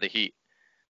just talking about the Heat.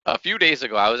 A few days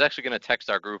ago, I was actually going to text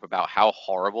our group about how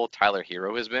horrible Tyler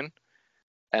Hero has been.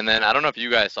 And then I don't know if you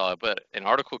guys saw it, but an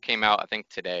article came out, I think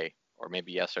today or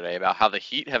maybe yesterday, about how the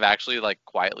Heat have actually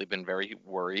quietly been very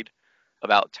worried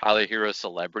about Tyler Hero's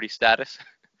celebrity status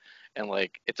and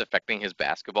like it's affecting his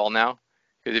basketball now.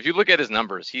 Because if you look at his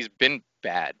numbers, he's been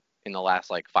bad in the last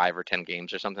like 5 or 10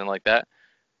 games or something like that.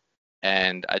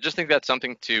 And I just think that's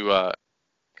something to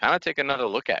kind of take another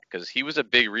look at because he was a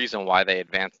big reason why they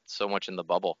advanced so much in the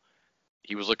bubble.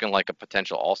 He was looking like a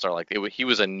potential all-star. Like he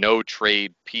was a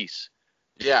no-trade piece.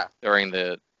 Yeah. During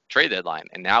the trade deadline,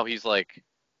 and now he's like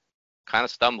kind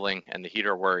of stumbling, and the Heat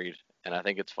are worried, and I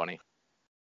think it's funny.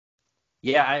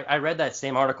 Yeah, I read that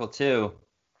same article too,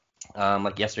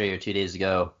 like yesterday or 2 days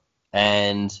ago,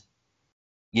 and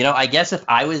I guess if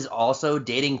I was also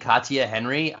dating Katya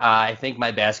Henry, I think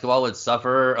my basketball would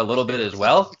suffer a little bit as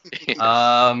well.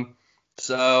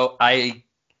 So I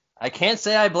can't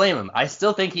say I blame him. I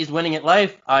still think he's winning at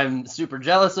life. I'm super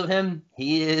jealous of him.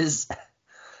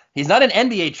 He's not an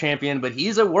NBA champion, but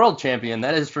he's a world champion.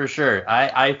 That is for sure.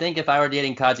 I think if I were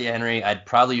dating Katya Henry, I'd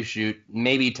probably shoot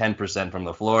maybe 10% from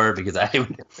the floor because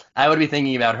I would be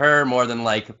thinking about her more than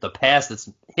like the pass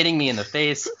that's hitting me in the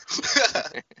face.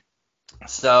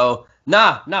 So,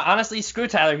 honestly, screw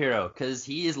Tyler Hero because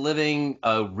he is living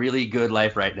a really good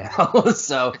life right now.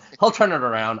 So he'll turn it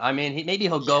around. I mean, maybe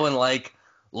he'll go in like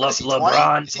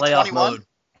LeBron playoff mode.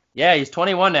 Yeah, he's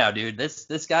 21 now, dude.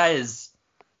 This guy is.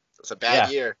 It's a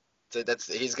bad year. So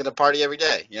he's gonna party every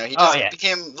day. He just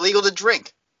became legal to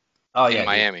drink. Oh yeah, in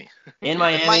Miami. In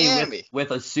Miami.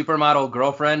 With a supermodel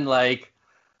girlfriend, like,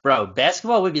 bro,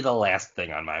 basketball would be the last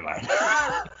thing on my mind.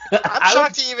 I'm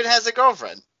shocked he even has a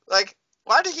girlfriend. Like,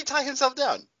 why did he tie himself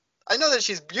down? I know that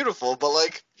she's beautiful, but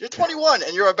like, you're 21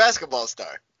 and you're a basketball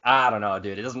star. I don't know,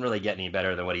 dude. It doesn't really get any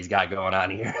better than what he's got going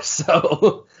on here.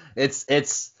 So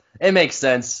it makes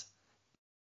sense.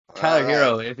 Tyler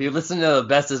Hero, if you listen to the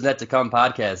Best Is Net to Come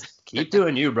podcast, keep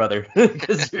doing you, brother,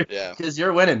 because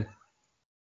you're winning.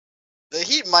 The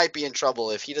Heat might be in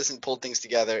trouble if he doesn't pull things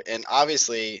together, and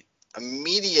obviously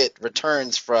immediate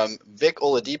returns from Vic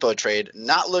Oladipo trade,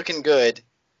 not looking good.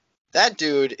 That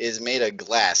dude is made of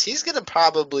glass. He's gonna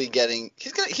probably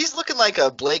he's looking like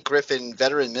a Blake Griffin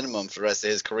veteran minimum for the rest of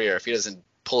his career if he doesn't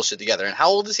pull shit together. And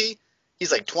how old is he?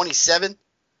 He's like 27.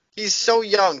 He's so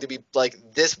young to be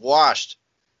like this washed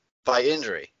by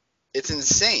injury. It's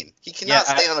insane. He cannot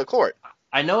stay on the court.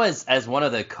 I know as one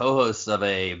of the co-hosts of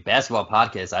a basketball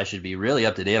podcast, I should be really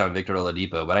up to date on Victor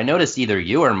Oladipo, but I noticed either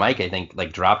you or Mike, I think,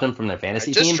 like dropped him from their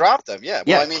fantasy team. Just dropped him, yeah.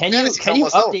 Well, I mean, can you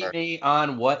update me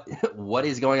on what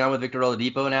is going on with Victor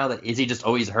Oladipo now? Is he just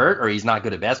always hurt, or he's not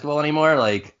good at basketball anymore?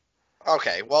 Like,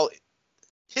 okay, well,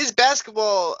 his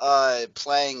basketball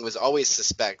playing was always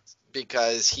suspect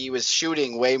because he was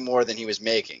shooting way more than he was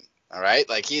making. All right,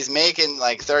 like he's making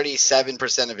like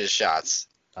 37% of his shots.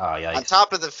 Oh yeah. On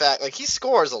top of the fact, like he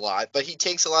scores a lot, but he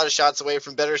takes a lot of shots away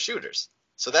from better shooters.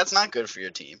 So that's not good for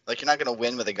your team. Like you're not going to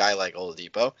win with a guy like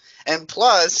Oladipo. And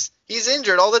plus, he's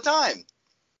injured all the time.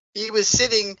 He was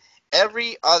sitting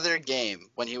every other game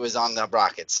when he was on the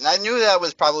Rockets. And I knew that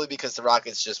was probably because the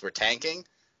Rockets just were tanking,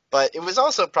 but it was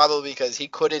also probably because he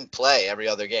couldn't play every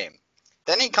other game.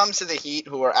 Then he comes to the Heat,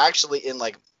 who are actually in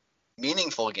like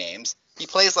meaningful games. He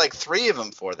plays like 3 of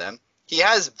them for them. He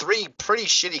has 3 pretty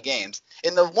shitty games.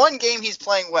 In the one game he's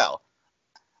playing well,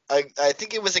 I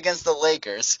think it was against the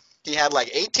Lakers, he had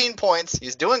like 18 points.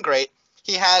 He's doing great.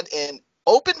 He had an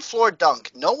open floor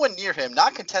dunk, no one near him,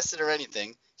 not contested or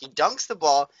anything. He dunks the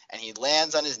ball, and he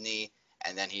lands on his knee,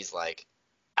 and then he's like,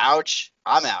 ouch,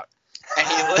 I'm out. And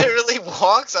he literally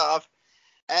walks off,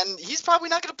 and he's probably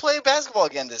not going to play basketball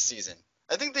again this season.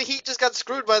 I think the Heat just got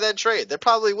screwed by that trade. They're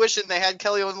probably wishing they had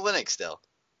Kelly Olynyk still.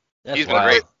 He's been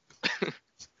great.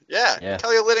 Yeah,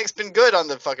 Kelly Olynyk's been good on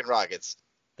the fucking Rockets.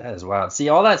 That is wild. See,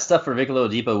 all that stuff for Victor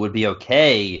Oladipo would be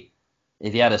okay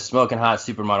if he had a smoking hot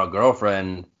supermodel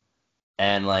girlfriend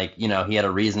and, like, he had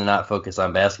a reason to not focus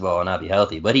on basketball and not be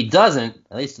healthy. But he doesn't,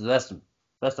 at least to the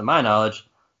best of my knowledge.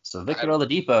 So Victor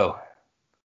Oladipo,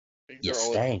 you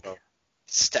stank.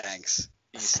 Stanks.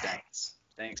 He stanks.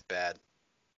 Stanks bad.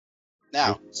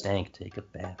 Now. Stank. Take a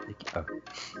bath.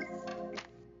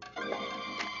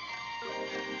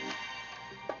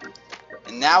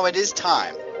 And now it is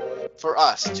time for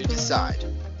us to decide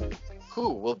who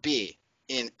will be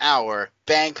in our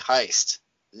Bank Heist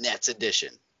Nets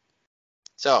edition.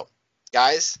 So,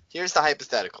 guys, here's the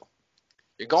hypothetical.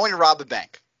 You're going to rob a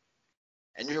bank,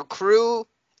 and your crew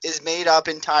is made up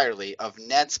entirely of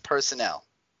Nets personnel.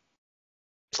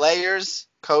 Players,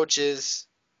 coaches,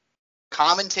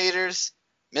 commentators,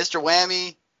 Mr.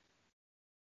 Whammy,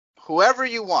 whoever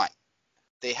you want.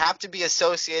 They have to be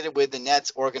associated with the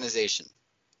Nets organization.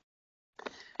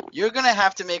 You're going to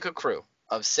have to make a crew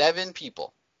of 7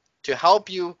 people to help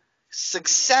you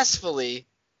successfully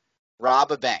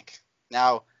rob a bank.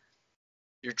 Now,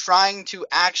 You're trying to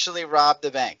actually rob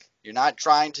the bank. You're not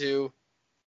trying to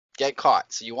get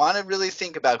caught. So you want to really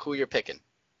think about who you're picking.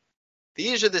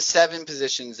 These are the 7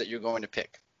 positions that you're going to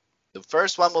pick. The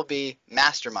first one will be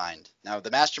mastermind. Now,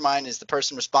 the mastermind is the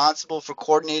person responsible for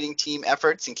coordinating team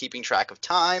efforts and keeping track of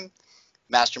time.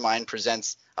 Mastermind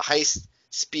presents a heist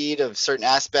speed of certain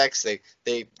aspects.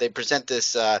 They present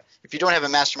this. If you don't have a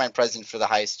mastermind present for the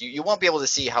heist, you won't be able to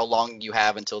see how long you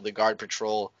have until the guard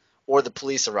patrol or the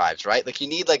police arrives, right? Like you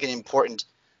need like an important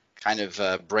kind of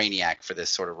brainiac for this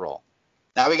sort of role.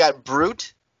 Now we got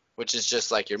brute, which is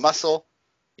just like your muscle.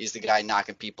 He's the guy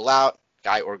knocking people out,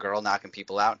 guy or girl knocking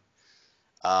people out.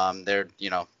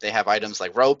 They have items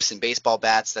like ropes and baseball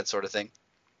bats, that sort of thing.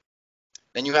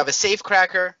 Then you have a safe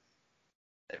cracker.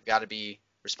 They've got to be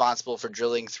responsible for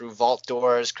drilling through vault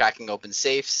doors, cracking open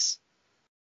safes.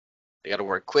 They got to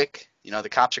work quick. The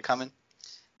cops are coming.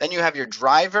 Then you have your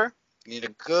driver. You need a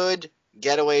good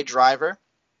getaway driver.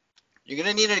 You're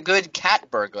going to need a good cat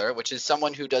burglar, which is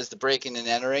someone who does the breaking and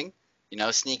entering,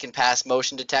 sneaking past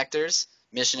motion detectors,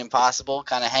 Mission Impossible,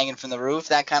 kind of hanging from the roof,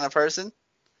 that kind of person.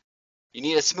 You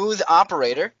need a smooth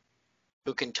operator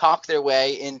who can talk their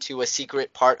way into a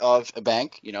secret part of a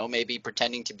bank, maybe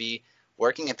pretending to be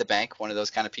working at the bank, one of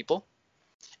those kind of people.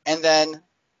 And then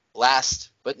last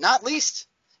but not least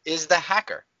is the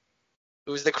hacker,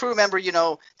 who's the crew member,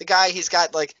 the guy, he's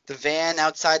got like the van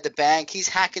outside the bank. He's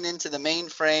hacking into the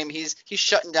mainframe. He's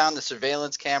shutting down the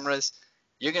surveillance cameras.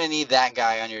 You're going to need that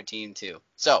guy on your team too.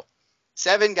 So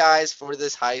 7 guys for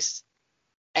this heist.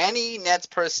 Any Nets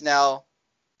personnel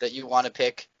that you want to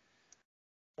pick.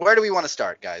 Where do we want to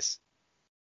start, guys?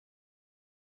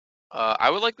 I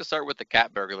would like to start with the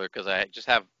cat burglar because I just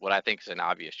have what I think is an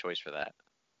obvious choice for that.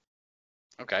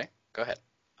 Okay, go ahead.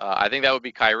 I think that would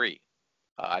be Kyrie.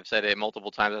 I've said it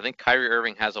multiple times. I think Kyrie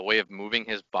Irving has a way of moving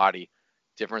his body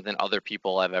different than other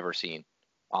people I've ever seen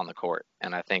on the court.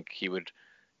 And I think he would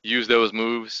use those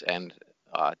moves and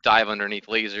dive underneath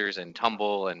lasers and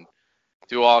tumble and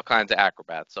do all kinds of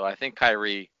acrobats. So I think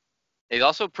Kyrie, he's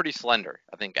also pretty slender.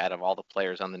 I think out of all the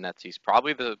players on the Nets, he's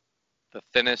probably the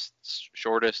thinnest,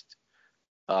 shortest,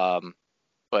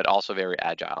 but also very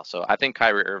agile. So I think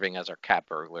Kyrie Irving as our cat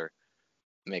burglar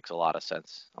makes a lot of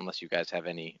sense, unless you guys have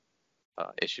any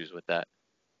issues with that.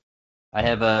 I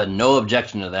have no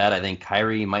objection to that. I think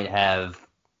Kyrie might have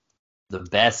the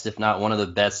best, if not one of the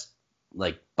best,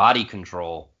 like body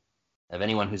control of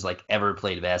anyone who's like ever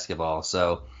played basketball.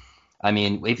 So, I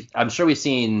mean, I'm sure we've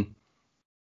seen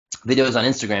videos on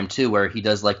Instagram too where he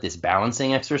does like this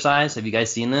balancing exercise. Have you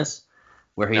guys seen this?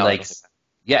 Where he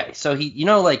yeah, so he,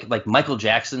 like Michael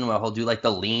Jackson, where he'll do like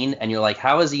the lean, and you're like,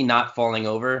 how is he not falling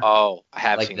over? Oh, I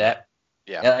have like seen that.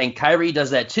 Yeah. And Kyrie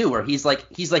does that too, where he's like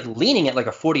leaning at like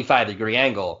a 45-degree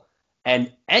angle,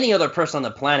 and any other person on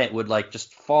the planet would like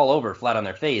just fall over flat on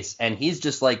their face, and he's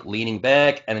just like leaning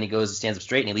back, and then he stands up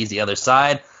straight, and he leaves the other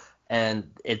side,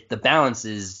 and the balance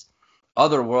is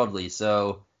otherworldly.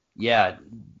 So yeah,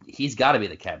 he's got to be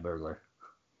the cat burglar.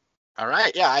 All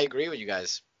right, yeah, I agree with you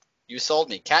guys. You sold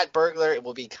me. Cat burglar, it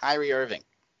will be Kyrie Irving.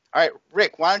 All right,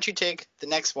 Rick, why don't you take the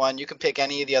next one? You can pick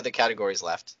any of the other categories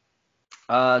left.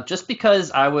 Just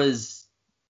because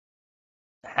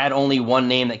had only one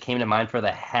name that came to mind for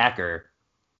the hacker.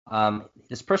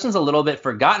 This person's a little bit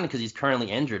forgotten because he's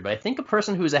currently injured, but I think a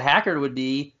person who's a hacker would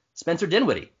be Spencer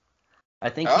Dinwiddie. I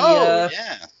think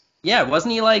yeah,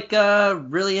 wasn't he like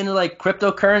really into like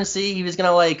cryptocurrency? He was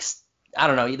gonna like, I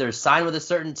don't know, either sign with a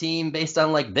certain team based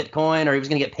on like Bitcoin, or he was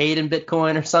gonna get paid in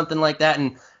Bitcoin or something like that.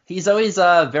 And he's always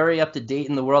very up to date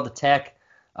in the world of tech.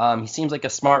 He seems like a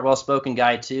smart, well-spoken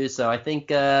guy too. So I think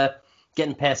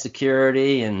getting past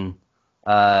security and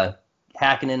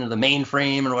hacking into the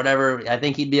mainframe or whatever, I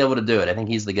think he'd be able to do it. I think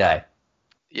he's the guy.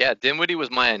 Yeah, Dinwiddie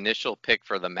was my initial pick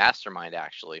for the mastermind,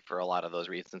 actually, for a lot of those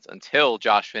reasons, until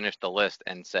Josh finished the list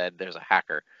and said there's a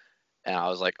hacker. And I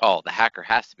was like, oh, the hacker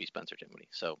has to be Spencer Dinwiddie.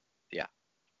 So, yeah,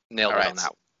 nailed it on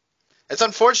that one. It's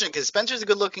unfortunate because Spencer's a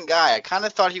good-looking guy. I kind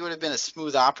of thought he would have been a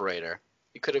smooth operator.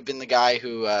 He could have been the guy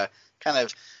who kind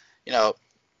of,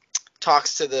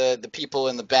 talks to the people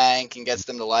in the bank and gets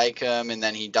them to like him, and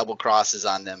then he double crosses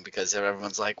on them because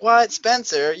everyone's like, "What,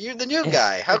 Spencer? You're the new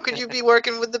guy. How could you be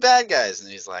working with the bad guys?" And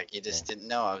he's like, "You just didn't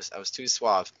know. I was too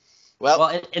suave."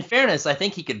 Well, in fairness, I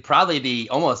think he could probably be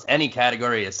almost any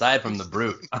category aside from the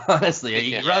brute. Honestly,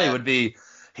 he probably would be.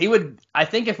 He would. I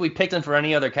think if we picked him for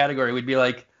any other category, we'd be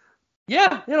like,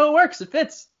 "Yeah, it works. It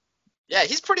fits." Yeah,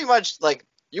 he's pretty much like.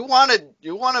 You want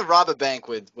to rob a bank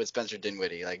with Spencer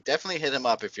Dinwiddie. Like, definitely hit him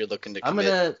up if you're looking to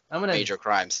commit major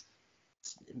crimes.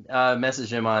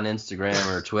 Message him on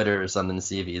Instagram or Twitter or something to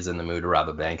see if he's in the mood to rob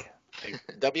a bank.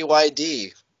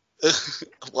 WYD,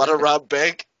 Want to rob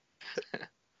bank?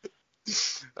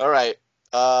 All right.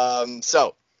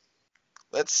 So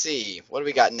let's see. What do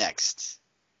we got next?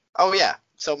 Oh yeah.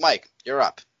 So Mike, you're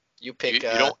up. You pick. You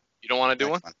don't want to do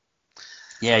one? One.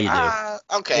 Yeah, you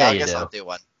do. Okay, Yeah, I guess I'll do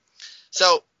one.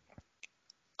 So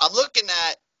I'm looking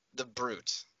at the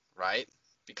brute, right?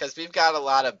 Because we've got a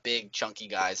lot of big, chunky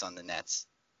guys on the Nets.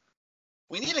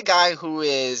 We need a guy who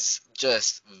is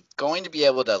just going to be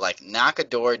able to like knock a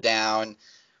door down,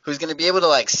 who's going to be able to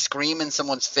like scream in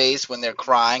someone's face when they're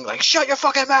crying, like shut your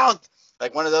fucking mouth,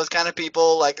 like one of those kind of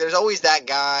people. Like there's always that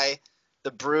guy,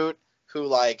 the brute, who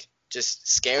like just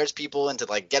scares people into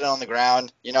like getting on the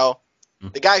ground, you know.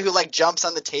 The guy who like jumps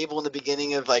on the table in the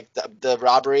beginning of like the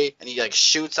robbery and he like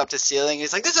shoots up to the ceiling.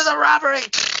 He's like, "This is a robbery!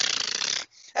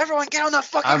 Everyone get on the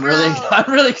fucking ground!"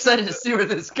 I'm really excited to see where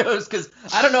this goes because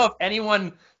I don't know if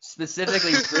anyone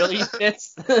specifically really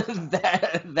fits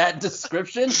that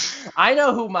description. I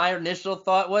know who my initial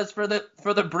thought was for the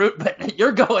brute, but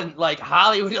you're going like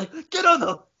Hollywood. You're like, get on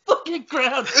the fucking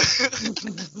ground!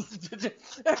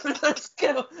 Let's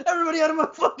go! Everybody out of my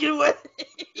fucking way!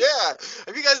 Yeah.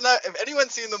 If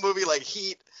anyone's seen the movie like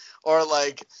Heat or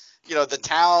like, you know, The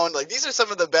Town, like these are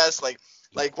some of the best like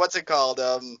what's it called?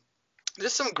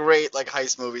 There's some great like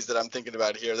heist movies that I'm thinking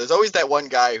about here. There's always that one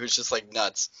guy who's just like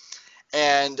nuts.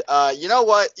 And you know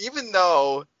what? Even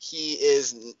though he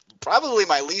is probably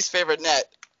my least favorite Net,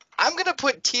 I'm gonna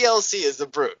put TLC as the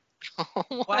brute.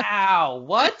 Wow,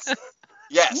 what?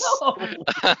 Yes. No.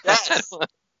 Yes.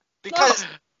 Because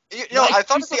you know, Mike, I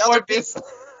thought of the other big this.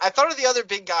 I thought of the other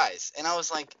big guys, and I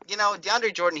was like, you know,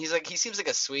 DeAndre Jordan, he seems like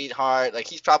a sweetheart. Like,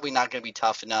 he's probably not going to be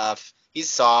tough enough.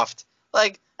 He's soft.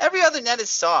 Like, every other Net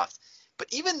is soft. But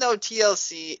even though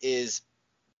TLC is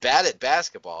bad at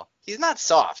basketball, he's not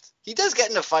soft. He does get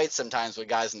into fights sometimes with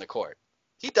guys in the court.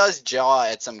 He does jaw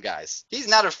at some guys. He's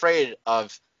not afraid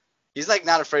of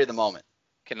the moment.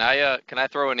 Can I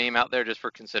throw a name out there just for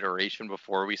consideration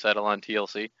before we settle on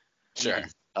TLC? Sure.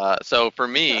 So for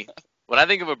me, when I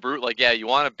think of a brute, like, yeah, you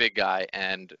want a big guy,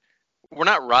 and we're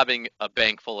not robbing a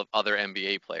bank full of other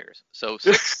NBA players. So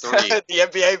 6'3", the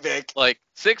NBA big. like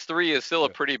 6'3" is still a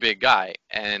pretty big guy,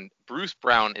 and Bruce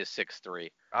Brown is 6'3".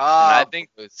 Oh, And I think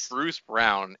Bruce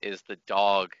Brown is the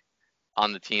dog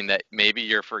on the team that maybe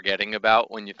you're forgetting about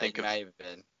when you think of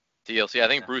TLC. I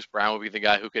think Bruce Brown would be the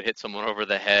guy who could hit someone over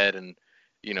the head and,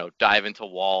 you know, dive into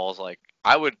walls. Like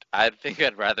I think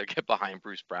I'd rather get behind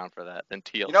Bruce Brown for that than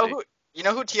TLC. You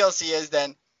know who TLC is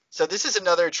then? So this is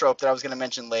another trope that I was going to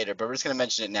mention later, but we're just going to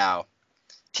mention it now.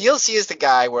 TLC is the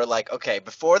guy where, like, okay,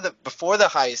 before the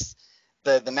heist,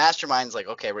 the mastermind's like,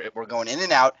 okay, we're going in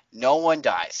and out. No one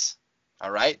dies.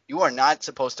 All right? You are not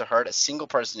supposed to hurt a single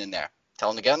person in there. Tell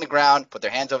them to get on the ground, put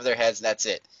their hands over their heads, and that's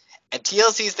it. And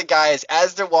TLC's the guy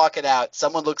as they're walking out,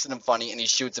 someone looks at him funny and he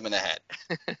shoots him in the head.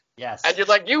 Yes. And you're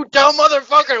like, you dumb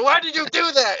motherfucker, why did you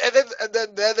do that?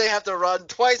 And then they have to run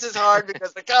twice as hard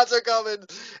because the cops are coming.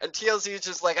 And TLC is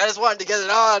just like, I just wanted to get it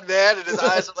on, man. And his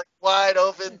eyes are like wide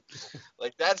open.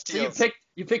 Like, that's TLC. So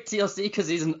you picked TLC because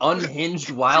he's an unhinged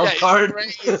wild card.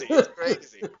 He's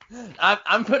crazy.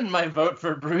 I'm putting my vote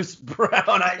for Bruce Brown.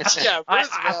 Bruce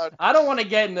Brown. I don't want to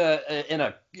get in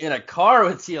a car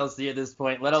with TLC at this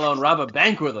point, let alone rob a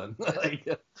bank with him.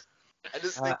 I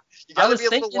just think you gotta be a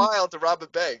little wild to rob a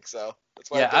bank, so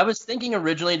that's why. Yeah, I was thinking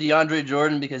originally DeAndre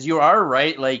Jordan because you are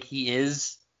right, like he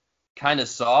is kind of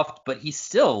soft, but he's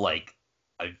still like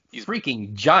he's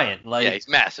freaking giant. Like, yeah, he's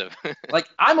massive. Like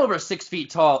I'm over 6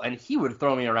 feet tall, and he would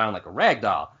throw me around like a rag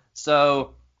doll.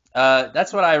 So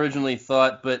that's what I originally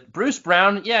thought. But Bruce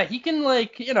Brown, yeah, he can,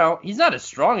 like, you know, he's not as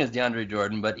strong as DeAndre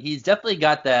Jordan, but he's definitely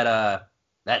got that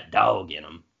dog in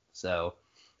him. So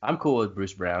I'm cool with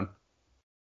Bruce Brown.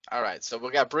 All right, so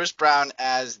we got Bruce Brown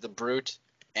as the brute,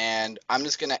 and I'm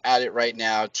just gonna add it right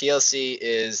now. TLC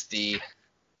is the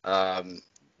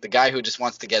guy who just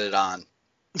wants to get it on,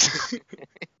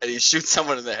 and he shoots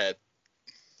someone in the head.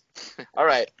 All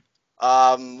right,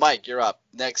 Mike, you're up.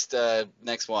 Next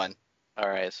one. All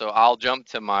right, so I'll jump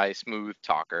to my smooth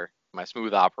talker, my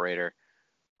smooth operator.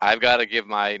 I've got to give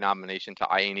my nomination to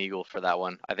Iron Eagle for that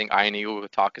one. I think Iron Eagle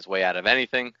would talk his way out of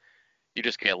anything. You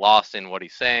just get lost in what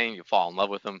he's saying. You fall in love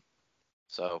with him.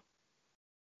 So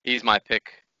he's my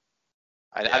pick.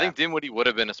 I think Dinwiddie would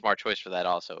have been a smart choice for that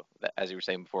also, as you were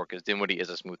saying before, because Dinwiddie is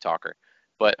a smooth talker.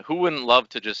 But who wouldn't love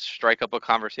to just strike up a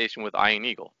conversation with Iron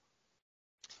Eagle?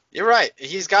 You're right.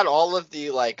 He's got all of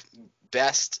the, like,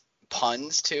 best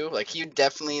puns, too. Like, he'd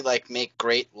definitely, like, make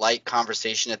great light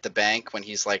conversation at the bank when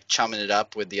he's, like, chumming it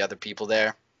up with the other people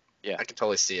there. Yeah. I can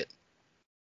totally see it.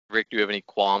 Rick, do you have any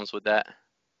qualms with that?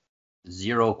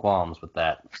 Zero qualms with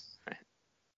that.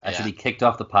 I should be kicked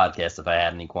off the podcast if I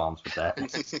had any qualms with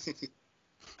that.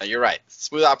 You're right.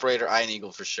 Smooth operator, Iron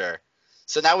Eagle for sure.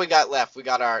 So now we got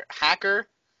our hacker.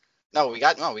 We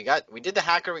did the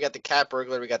hacker, we got the cat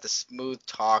burglar, we got the smooth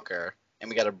talker, and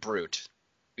we got a brute.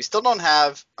 We still don't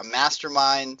have a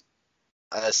mastermind,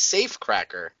 a safe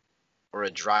cracker, or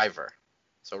a driver.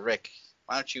 So Rick,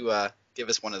 why don't you give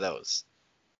us one of those?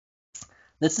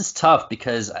 This is tough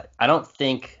because I don't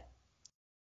think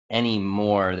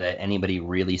anymore that anybody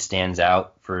really stands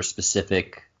out for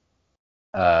specific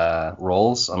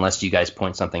roles, unless you guys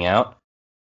point something out.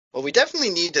 Well, we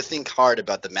definitely need to think hard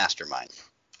about the mastermind.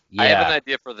 Yeah. I have an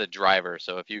idea for the driver,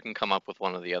 so if you can come up with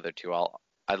one of the other two,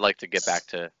 I'd like to get back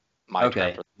to my turn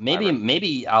for the driver.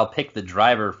 Maybe I'll pick the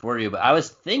driver for you, but I was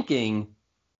thinking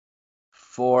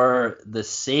for the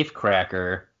safe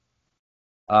cracker,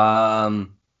 I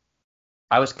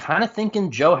was kind of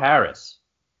thinking Joe Harris,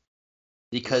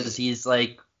 because he's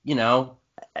like,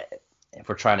 if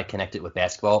we're trying to connect it with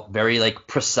basketball, very like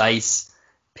precise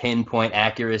pinpoint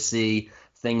accuracy,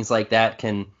 things like that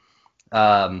can,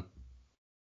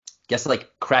 guess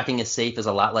like cracking a safe is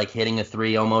a lot like hitting a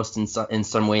three almost in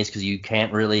some ways, because you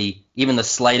can't really, even the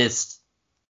slightest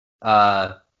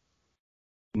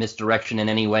misdirection in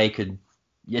any way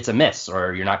it's a miss,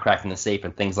 or you're not cracking the safe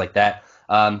and things like that.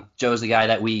 Joe's the guy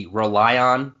that we rely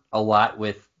on a lot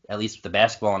with, at least with the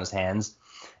basketball in his hands.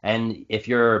 And if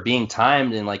you're being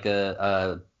timed in like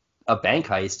a bank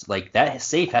heist, like that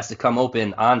safe has to come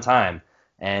open on time,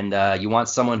 and you want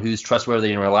someone who's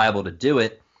trustworthy and reliable to do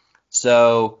it.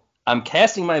 So I'm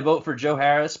casting my vote for Joe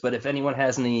Harris, but if anyone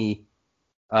has any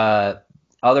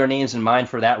other names in mind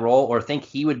for that role, or think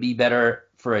he would be better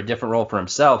for a different role for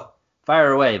himself,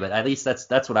 fire away. But at least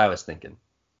that's what I was thinking.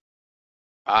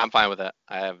 I'm fine with that.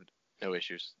 I have no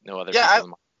issues. No other.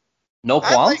 No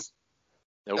qualms?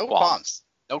 No qualms.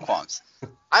 No qualms.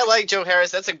 I like Joe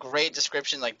Harris. That's a great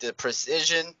description, like the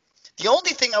precision. The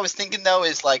only thing I was thinking, though,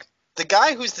 is like the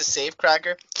guy who's the safe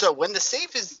cracker. So when the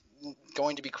safe is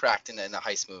going to be cracked in a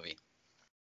heist movie,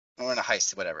 or in a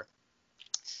heist, whatever,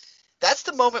 that's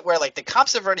the moment where like the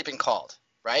cops have already been called,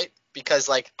 right? Because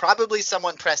like probably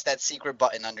someone pressed that secret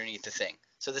button underneath the thing.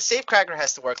 So the safe cracker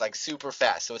has to work like super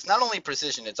fast. So it's not only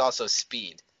precision, it's also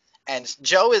speed. And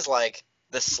Joe is like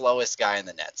the slowest guy in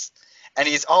the nets. And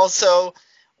he's also,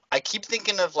 I keep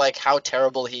thinking of like how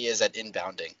terrible he is at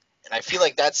inbounding. And I feel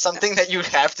like that's something that you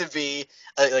have to be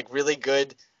like really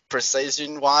good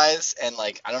precision wise. And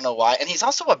like, I don't know why. And he's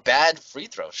also a bad free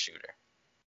throw shooter.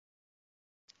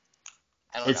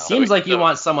 It seems like you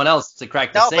want someone else to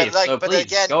crack the safe. So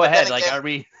please, go ahead. Like, are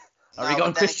we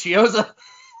going Chris Ciuba?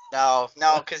 No,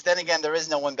 because then again, there is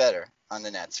no one better on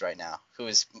the Nets right now who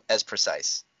is as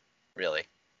precise, really.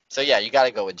 So yeah, you got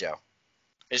to go with Joe.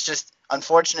 It's just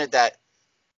unfortunate that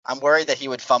I'm worried that he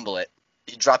would fumble it.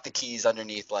 He dropped the keys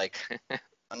underneath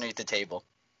the table.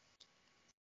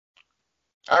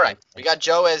 All right, we got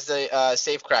Joe as the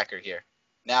safe cracker here.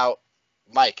 Now,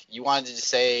 Mike, you wanted to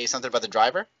say something about the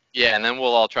driver? Yeah, and then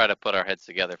we'll all try to put our heads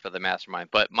together for the mastermind.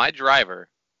 But my driver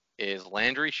is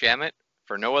Landry Shamet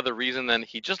for no other reason than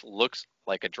he just looks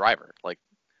like a driver. Like,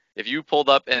 if you pulled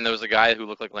up and there was a guy who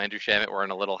looked like Landry Shamet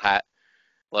wearing a little hat,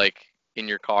 like, in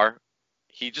your car,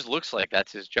 he just looks like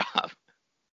that's his job.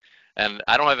 And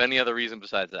I don't have any other reason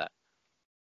besides that.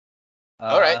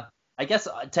 All right. I guess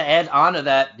to add on to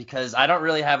that, because I don't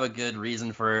really have a good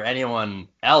reason for anyone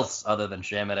else other than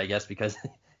Shamet, I guess, because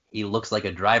he looks like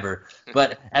a driver.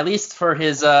 But at least for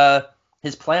his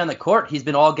play on the court, he's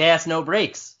been all gas, no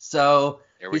brakes. So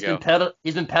he's been pedal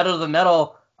to the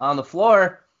metal on the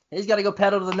floor. He's got to go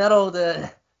pedal to the metal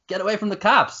to get away from the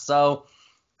cops. So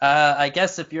I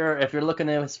guess if you're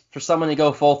looking for someone to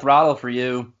go full throttle for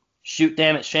you, shoot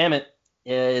damn it, Shamet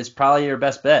is probably your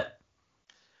best bet.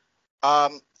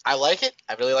 I like it.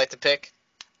 I really like the pick.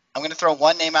 I'm going to throw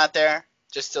one name out there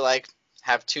just to like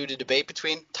have two to debate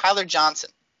between. Tyler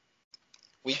Johnson.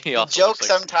 We joke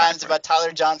sometimes about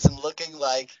Tyler Johnson looking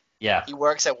like he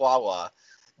works at Wawa.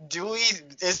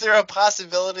 Is there a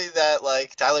possibility that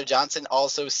like Tyler Johnson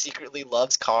also secretly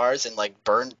loves cars and like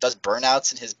does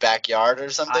burnouts in his backyard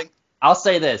or something? I'll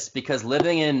say this, because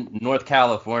living in North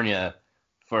California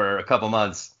for a couple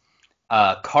months,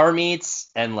 car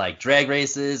meets and like drag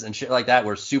races and shit like that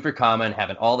were super common,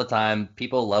 happen all the time.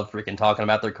 People love freaking talking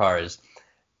about their cars.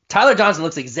 Tyler Johnson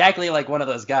looks exactly like one of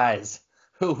those guys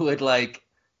who would like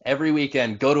every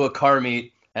weekend go to a car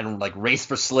meet and like race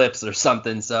for slips or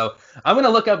something. So I'm going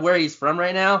to look up where he's from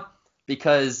right now,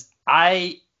 because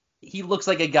he looks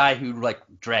like a guy who like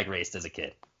drag raced as a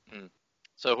kid.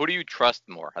 So who do you trust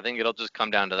more? I think it'll just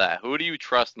come down to that. Who do you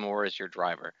trust more as your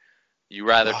driver? You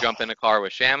rather jump in a car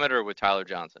with Shamet or with Tyler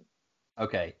Johnson?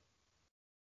 Okay.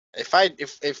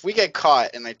 If we get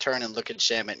caught and I turn and look at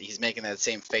Shamit and he's making that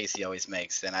same face he always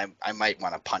makes, then I might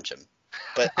want to punch him.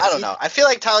 But I don't know. I feel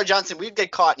like Tyler Johnson, we'd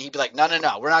get caught and he'd be like, no,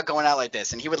 we're not going out like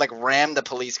this. And he would like ram the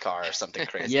police car or something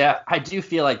crazy. Yeah, I do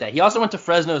feel like that. He also went to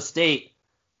Fresno State.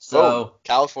 So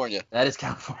California. That is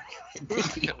California.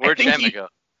 Where'd Shamit go?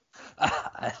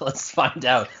 Let's find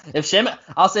out.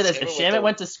 I'll say this: if Shamit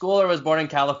went to school or was born in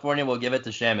California, we'll give it to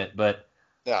Shamit. But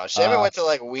no, Shamit went to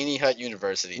like Weenie Hut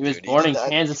University. He was born in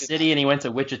Kansas City and he went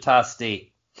to Wichita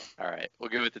State. All right,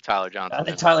 we'll give it to Tyler Johnson. I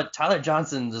think Tyler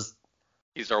Johnson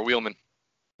he's our wheelman.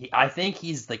 I think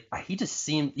he's like he just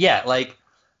seemed like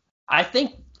I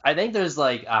think there's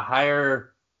like a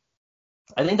higher.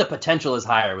 I think the potential is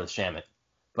higher with Shamit,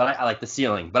 but I like the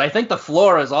ceiling. But I think the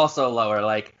floor is also lower.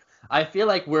 Like I feel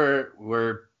like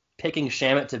we're picking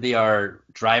Shamit to be our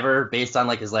driver based on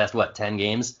like his last 10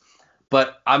 games.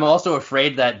 But I'm also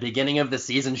afraid that beginning of the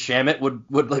season, Shamit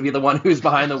would be the one who's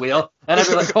behind the wheel. And I'd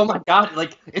be like, oh, my God,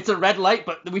 like, it's a red light,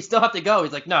 but we still have to go.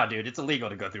 He's like, no, dude, it's illegal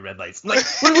to go through red lights. I'm like,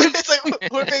 it's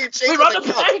like, we're being chased. We run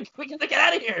the bank. We can get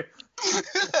out of here.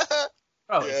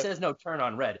 Bro, It says no turn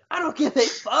on red. I don't give a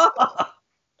fuck.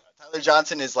 Tyler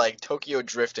Johnson is like Tokyo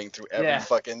drifting through every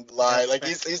fucking line. Like,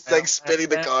 he's like spinning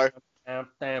the car. Yeah.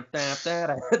 No,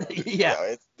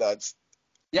 it's nuts.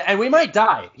 Yeah, and we might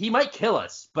die. He might kill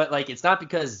us, but like it's not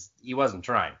because he wasn't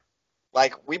trying.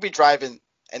 Like we'd be driving,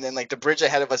 and then like the bridge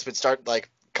ahead of us would start like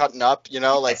cutting up,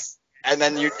 like, and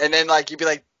then you'd be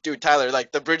like, dude, Tyler,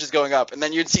 like the bridge is going up, and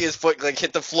then you'd see his foot like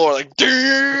hit the floor, like,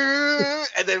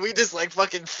 and then we just like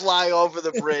fucking fly over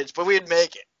the bridge, but we'd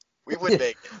make it. We would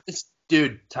make it.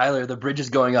 Dude, Tyler, the bridge is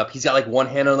going up. He's got like one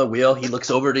hand on the wheel. He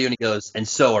looks over to you and he goes, and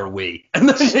so are we. And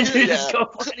then you just go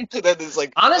flying. And then it's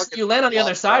like, honestly, you land on the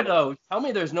other side, though. Tell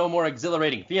me there's no more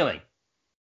exhilarating feeling.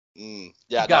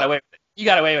 Yeah, you got away with it. You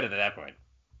got away with it at that point.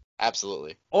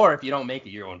 Absolutely. Or if you don't make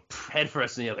it, you're going head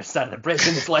first on the other side of the bridge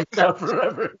and it's lights out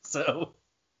forever. So.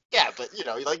 Yeah, but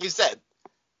like you said.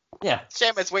 Yeah.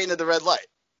 Shamit's waiting at the red light.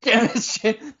 Yeah,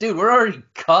 dude, we're already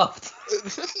cuffed.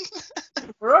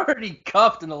 We're already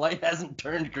cuffed and the light hasn't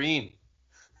turned green.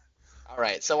 All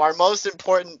right, so our most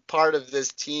important part of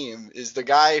this team is the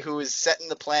guy who is setting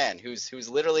the plan, who's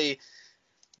literally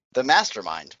the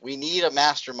mastermind. We need a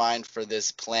mastermind for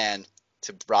this plan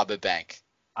to rob a bank.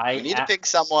 We need to pick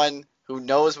someone who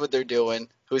knows what they're doing,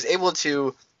 who's able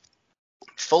to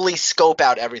fully scope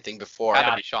out everything before.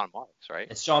 Gotta be Sean Marks, right?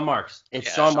 It's Sean Marks.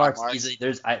 Sean Marks.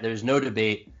 There's no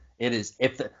debate. It is.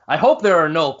 I hope there are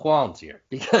no qualms here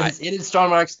because it is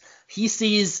Sean Marks. He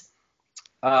sees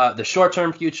the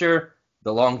short-term future,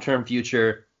 the long-term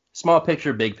future, small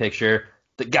picture, big picture.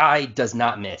 The guy does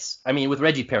not miss. I mean, with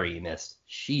Reggie Perry, he missed.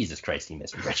 Jesus Christ, he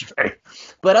missed with Reggie Perry.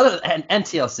 But and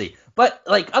TLC. But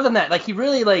like other than that, like he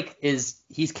really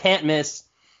he can't miss.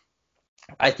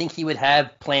 I think he would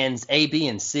have plans A, B,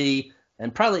 and C,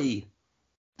 and probably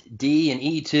D and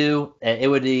E too. It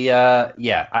would be I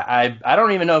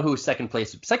don't even know who second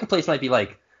place. Second place might be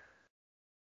like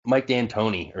Mike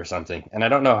D'Antoni or something, and I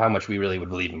don't know how much we really would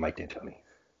believe in Mike D'Antoni.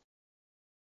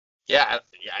 Yeah,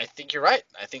 I think you're right.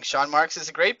 I think Sean Marks is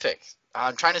a great pick.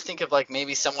 I'm trying to think of like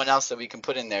maybe someone else that we can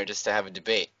put in there just to have a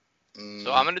debate.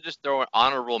 So I'm gonna just throw an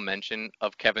honorable mention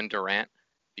of Kevin Durant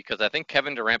because I think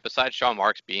Kevin Durant, besides Sean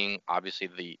Marks being obviously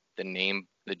the name,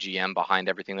 the GM behind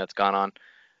everything that's gone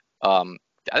on,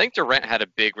 I think Durant had a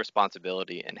big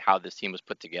responsibility in how this team was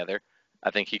put together.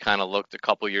 I think he kind of looked a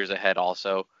couple years ahead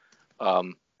also a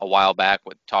while back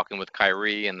with talking with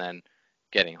Kyrie and then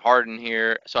getting Harden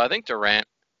here. So I think Durant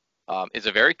is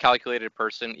a very calculated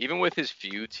person. Even with his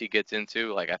feuds he gets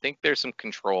into, like I think there's some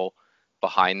control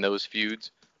behind those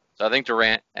feuds. So I think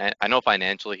Durant, I know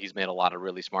financially he's made a lot of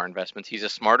really smart investments. He's a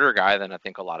smarter guy than I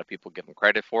think a lot of people give him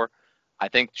credit for. I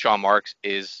think Sean Marks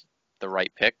is the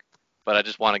right pick. But I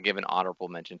just want to give an honorable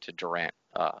mention to Durant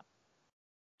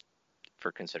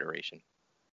for consideration.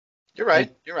 You're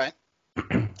right.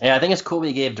 Yeah, I think it's cool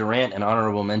we gave Durant an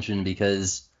honorable mention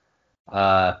because 2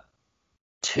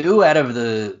 out of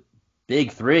the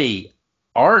big 3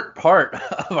 aren't part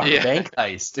of our bank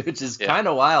heist, which is kind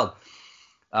of wild.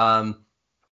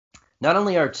 Not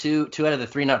only are 2 out of the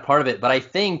 3 not part of it, but I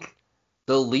think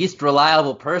the least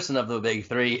reliable person of the big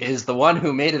 3 is the one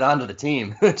who made it onto the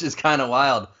team, which is kind of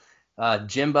wild.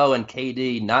 Jimbo and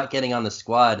KD not getting on the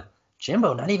squad.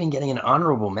 Jimbo not even getting an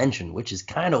honorable mention, which is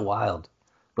kind of wild.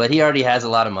 But he already has a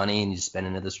lot of money and he's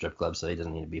spending it at the strip club, so he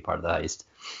doesn't need to be part of the heist.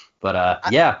 But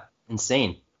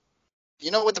insane. You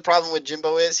know what the problem with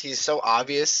Jimbo is? He's so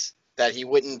obvious that he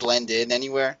wouldn't blend in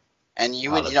anywhere. And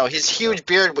you would, his huge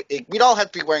beard, we'd all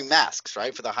have to be wearing masks,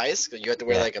 right, for the heist. You had to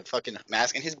wear like a fucking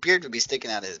mask, and his beard would be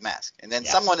sticking out of his mask. And then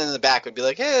someone in the back would be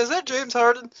like, "Hey, is that James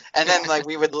Harden?" And then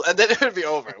and then it would be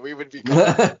over. We would be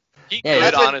covered.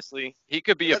 Honestly, he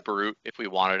could be a brute if we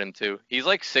wanted him to. He's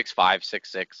like 6'5",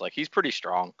 6'6". Like, he's pretty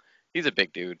strong. He's a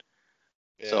big dude.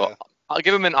 Yeah. So I'll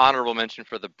give him an honorable mention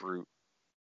for the brute,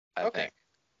 I think.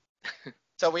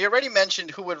 So we already mentioned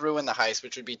who would ruin the heist,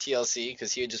 which would be TLC,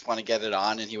 because he would just want to get it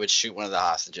on, and he would shoot one of the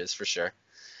hostages for sure.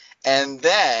 And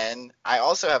then I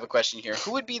also have a question here.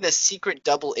 Who would be the secret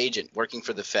double agent working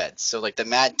for the feds? So like the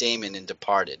Matt Damon in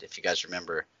Departed, if you guys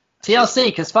remember. TLC,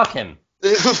 because fuck him.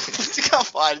 Come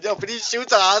on, no, but he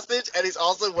shoots a hostage, and he's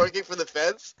also working for the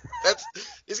feds?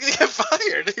 He's going to get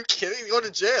fired. Are you kidding? He's going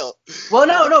to jail. Well,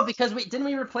 no, because didn't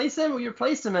we replace him? We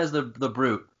replaced him as the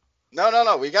brute.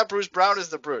 No. We got Bruce Brown as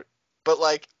the brute. But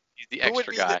like, he's the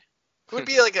extra guy. Who would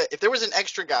be like if there was an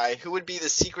extra guy, who would be the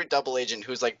secret double agent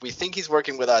who's like, we think he's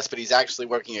working with us, but he's actually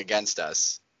working against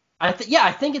us? I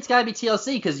think it's gotta be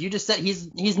TLC, because you just said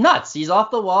he's nuts. He's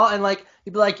off the wall, and like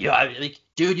he'd be like,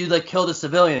 dude, you like killed a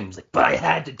civilian. He's like, but I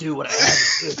had to do what I had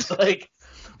to do. Like,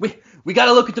 we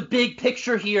gotta look at the big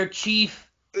picture here, Chief.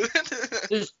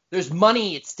 There's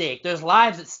money at stake. There's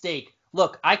lives at stake.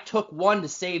 Look, I took one to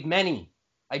save many.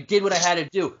 I did what I had to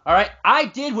do. All right, I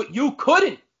did what you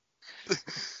couldn't.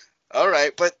 All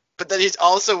right, but then he's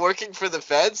also working for the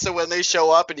feds. So when they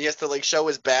show up and he has to like show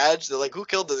his badge, they're like, "Who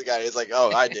killed this guy?" He's like,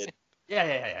 "Oh, I did."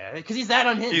 Yeah. Because he's that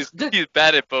unhinged. He's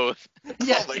bad at both.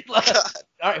 Yeah. Oh my God.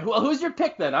 All right, who's your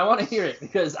pick then? I want to hear it,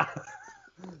 because I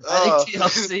think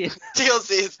TLC.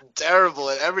 TLC is terrible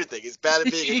at everything. He's bad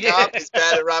at being a cop. He's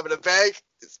bad at robbing a bank.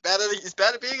 He's bad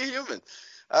at being a human.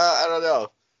 I don't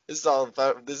know. This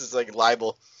is like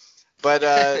libel. But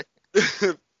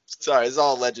sorry, it's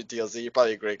all alleged TLC. You're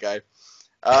probably a great guy.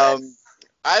 I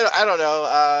don't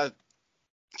know.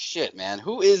 Shit, man.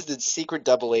 Who is the secret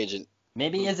double agent?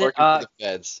 Maybe is it for the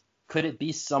feds? Could it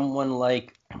be someone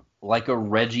like a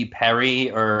Reggie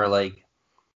Perry, or like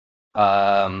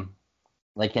an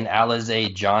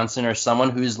Alize Johnson, or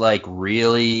someone who's like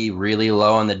really, really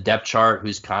low on the depth chart,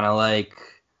 who's kind of like...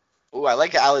 Ooh, I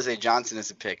like Alize Johnson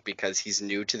as a pick because he's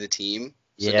new to the team,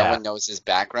 so no one knows his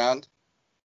background.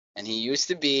 And he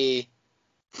was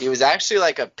actually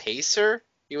like a Pacer.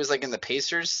 He was like in the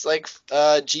Pacers like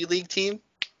G League team,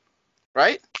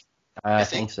 right? I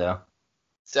think so.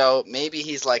 So maybe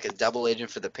he's like a double agent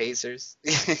for the Pacers.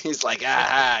 He's like,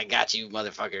 I got you,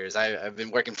 motherfuckers. I've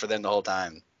been working for them the whole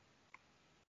time.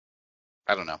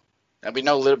 I don't know. And we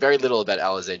know very little about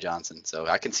Alize Johnson, so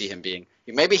I can see him being...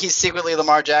 Maybe he's secretly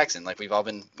Lamar Jackson, like we've all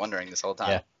been wondering this whole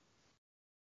time. Yeah.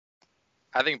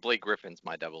 I think Blake Griffin's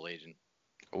my double agent.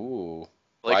 Ooh.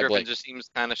 Blake Griffin just seems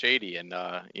kind of shady, and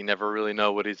you never really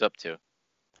know what he's up to.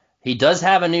 He does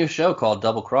have a new show called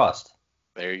Double Crossed.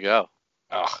 There you go.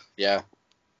 Oh, yeah.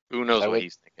 Who knows what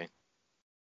he's thinking?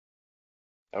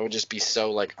 That would just be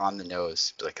so, like, on the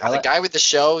nose. Like, the guy with the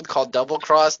show called Double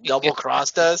Crossed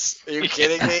us? Are you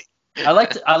kidding me? I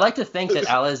like to think that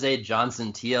Alize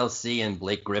Johnson, TLC, and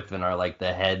Blake Griffin are like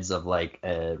the heads of like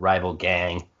a rival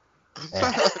gang,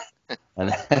 and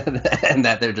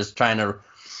that they're just trying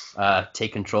to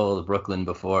take control of Brooklyn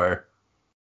before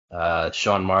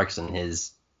Sean Marks and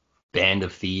his band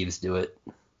of thieves do it.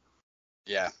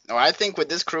 Yeah. No, I think with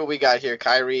this crew we got here,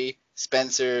 Kyrie,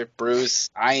 Spencer, Bruce,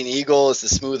 Iron Eagle is the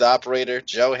smooth operator,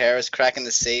 Joe Harris cracking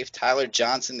the safe, Tyler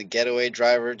Johnson, the getaway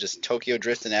driver, just Tokyo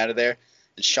drifting out of there,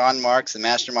 and Sean Marks, the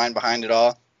mastermind behind it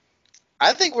all.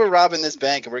 I think we're robbing this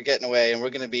bank and we're getting away, and we're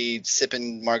going to be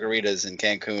sipping margaritas in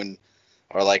Cancun,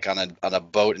 or like on a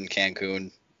boat in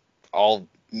Cancun, all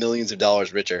millions of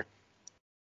dollars richer.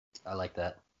 I like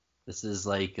that. This is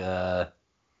like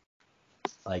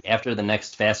after the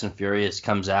next Fast and Furious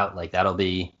comes out, like that'll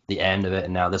be the end of it,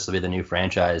 and now this will be the new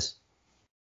franchise.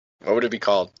 What would it be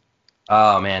called?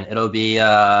 Oh man, it'll be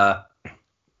oh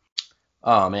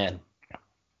man.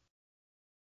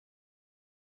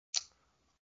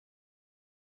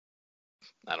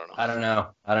 I don't know.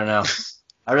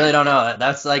 I really don't know.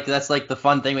 That's like the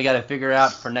fun thing we got to figure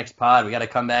out for next pod. We got to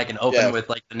come back and open with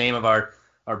like the name of our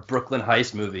Brooklyn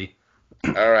Heist movie.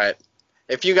 All right.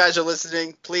 If you guys are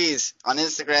listening, please, on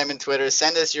Instagram and Twitter,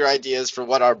 send us your ideas for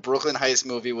what our Brooklyn Heist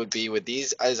movie would be with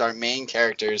these as our main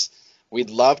characters. We'd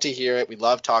love to hear it. We'd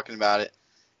love talking about it.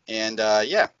 And,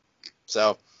 yeah.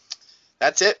 So,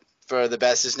 that's it for the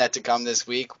best is net to come this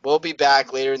week. We'll be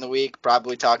back later in the week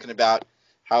probably talking about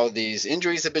how these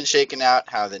injuries have been shaken out,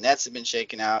 how the Nets have been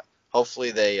shaken out.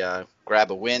 Hopefully they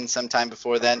grab a win sometime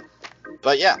before then.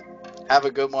 But, yeah, have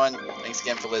a good one. Thanks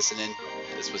again for listening.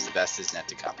 This was the best is net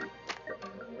to come.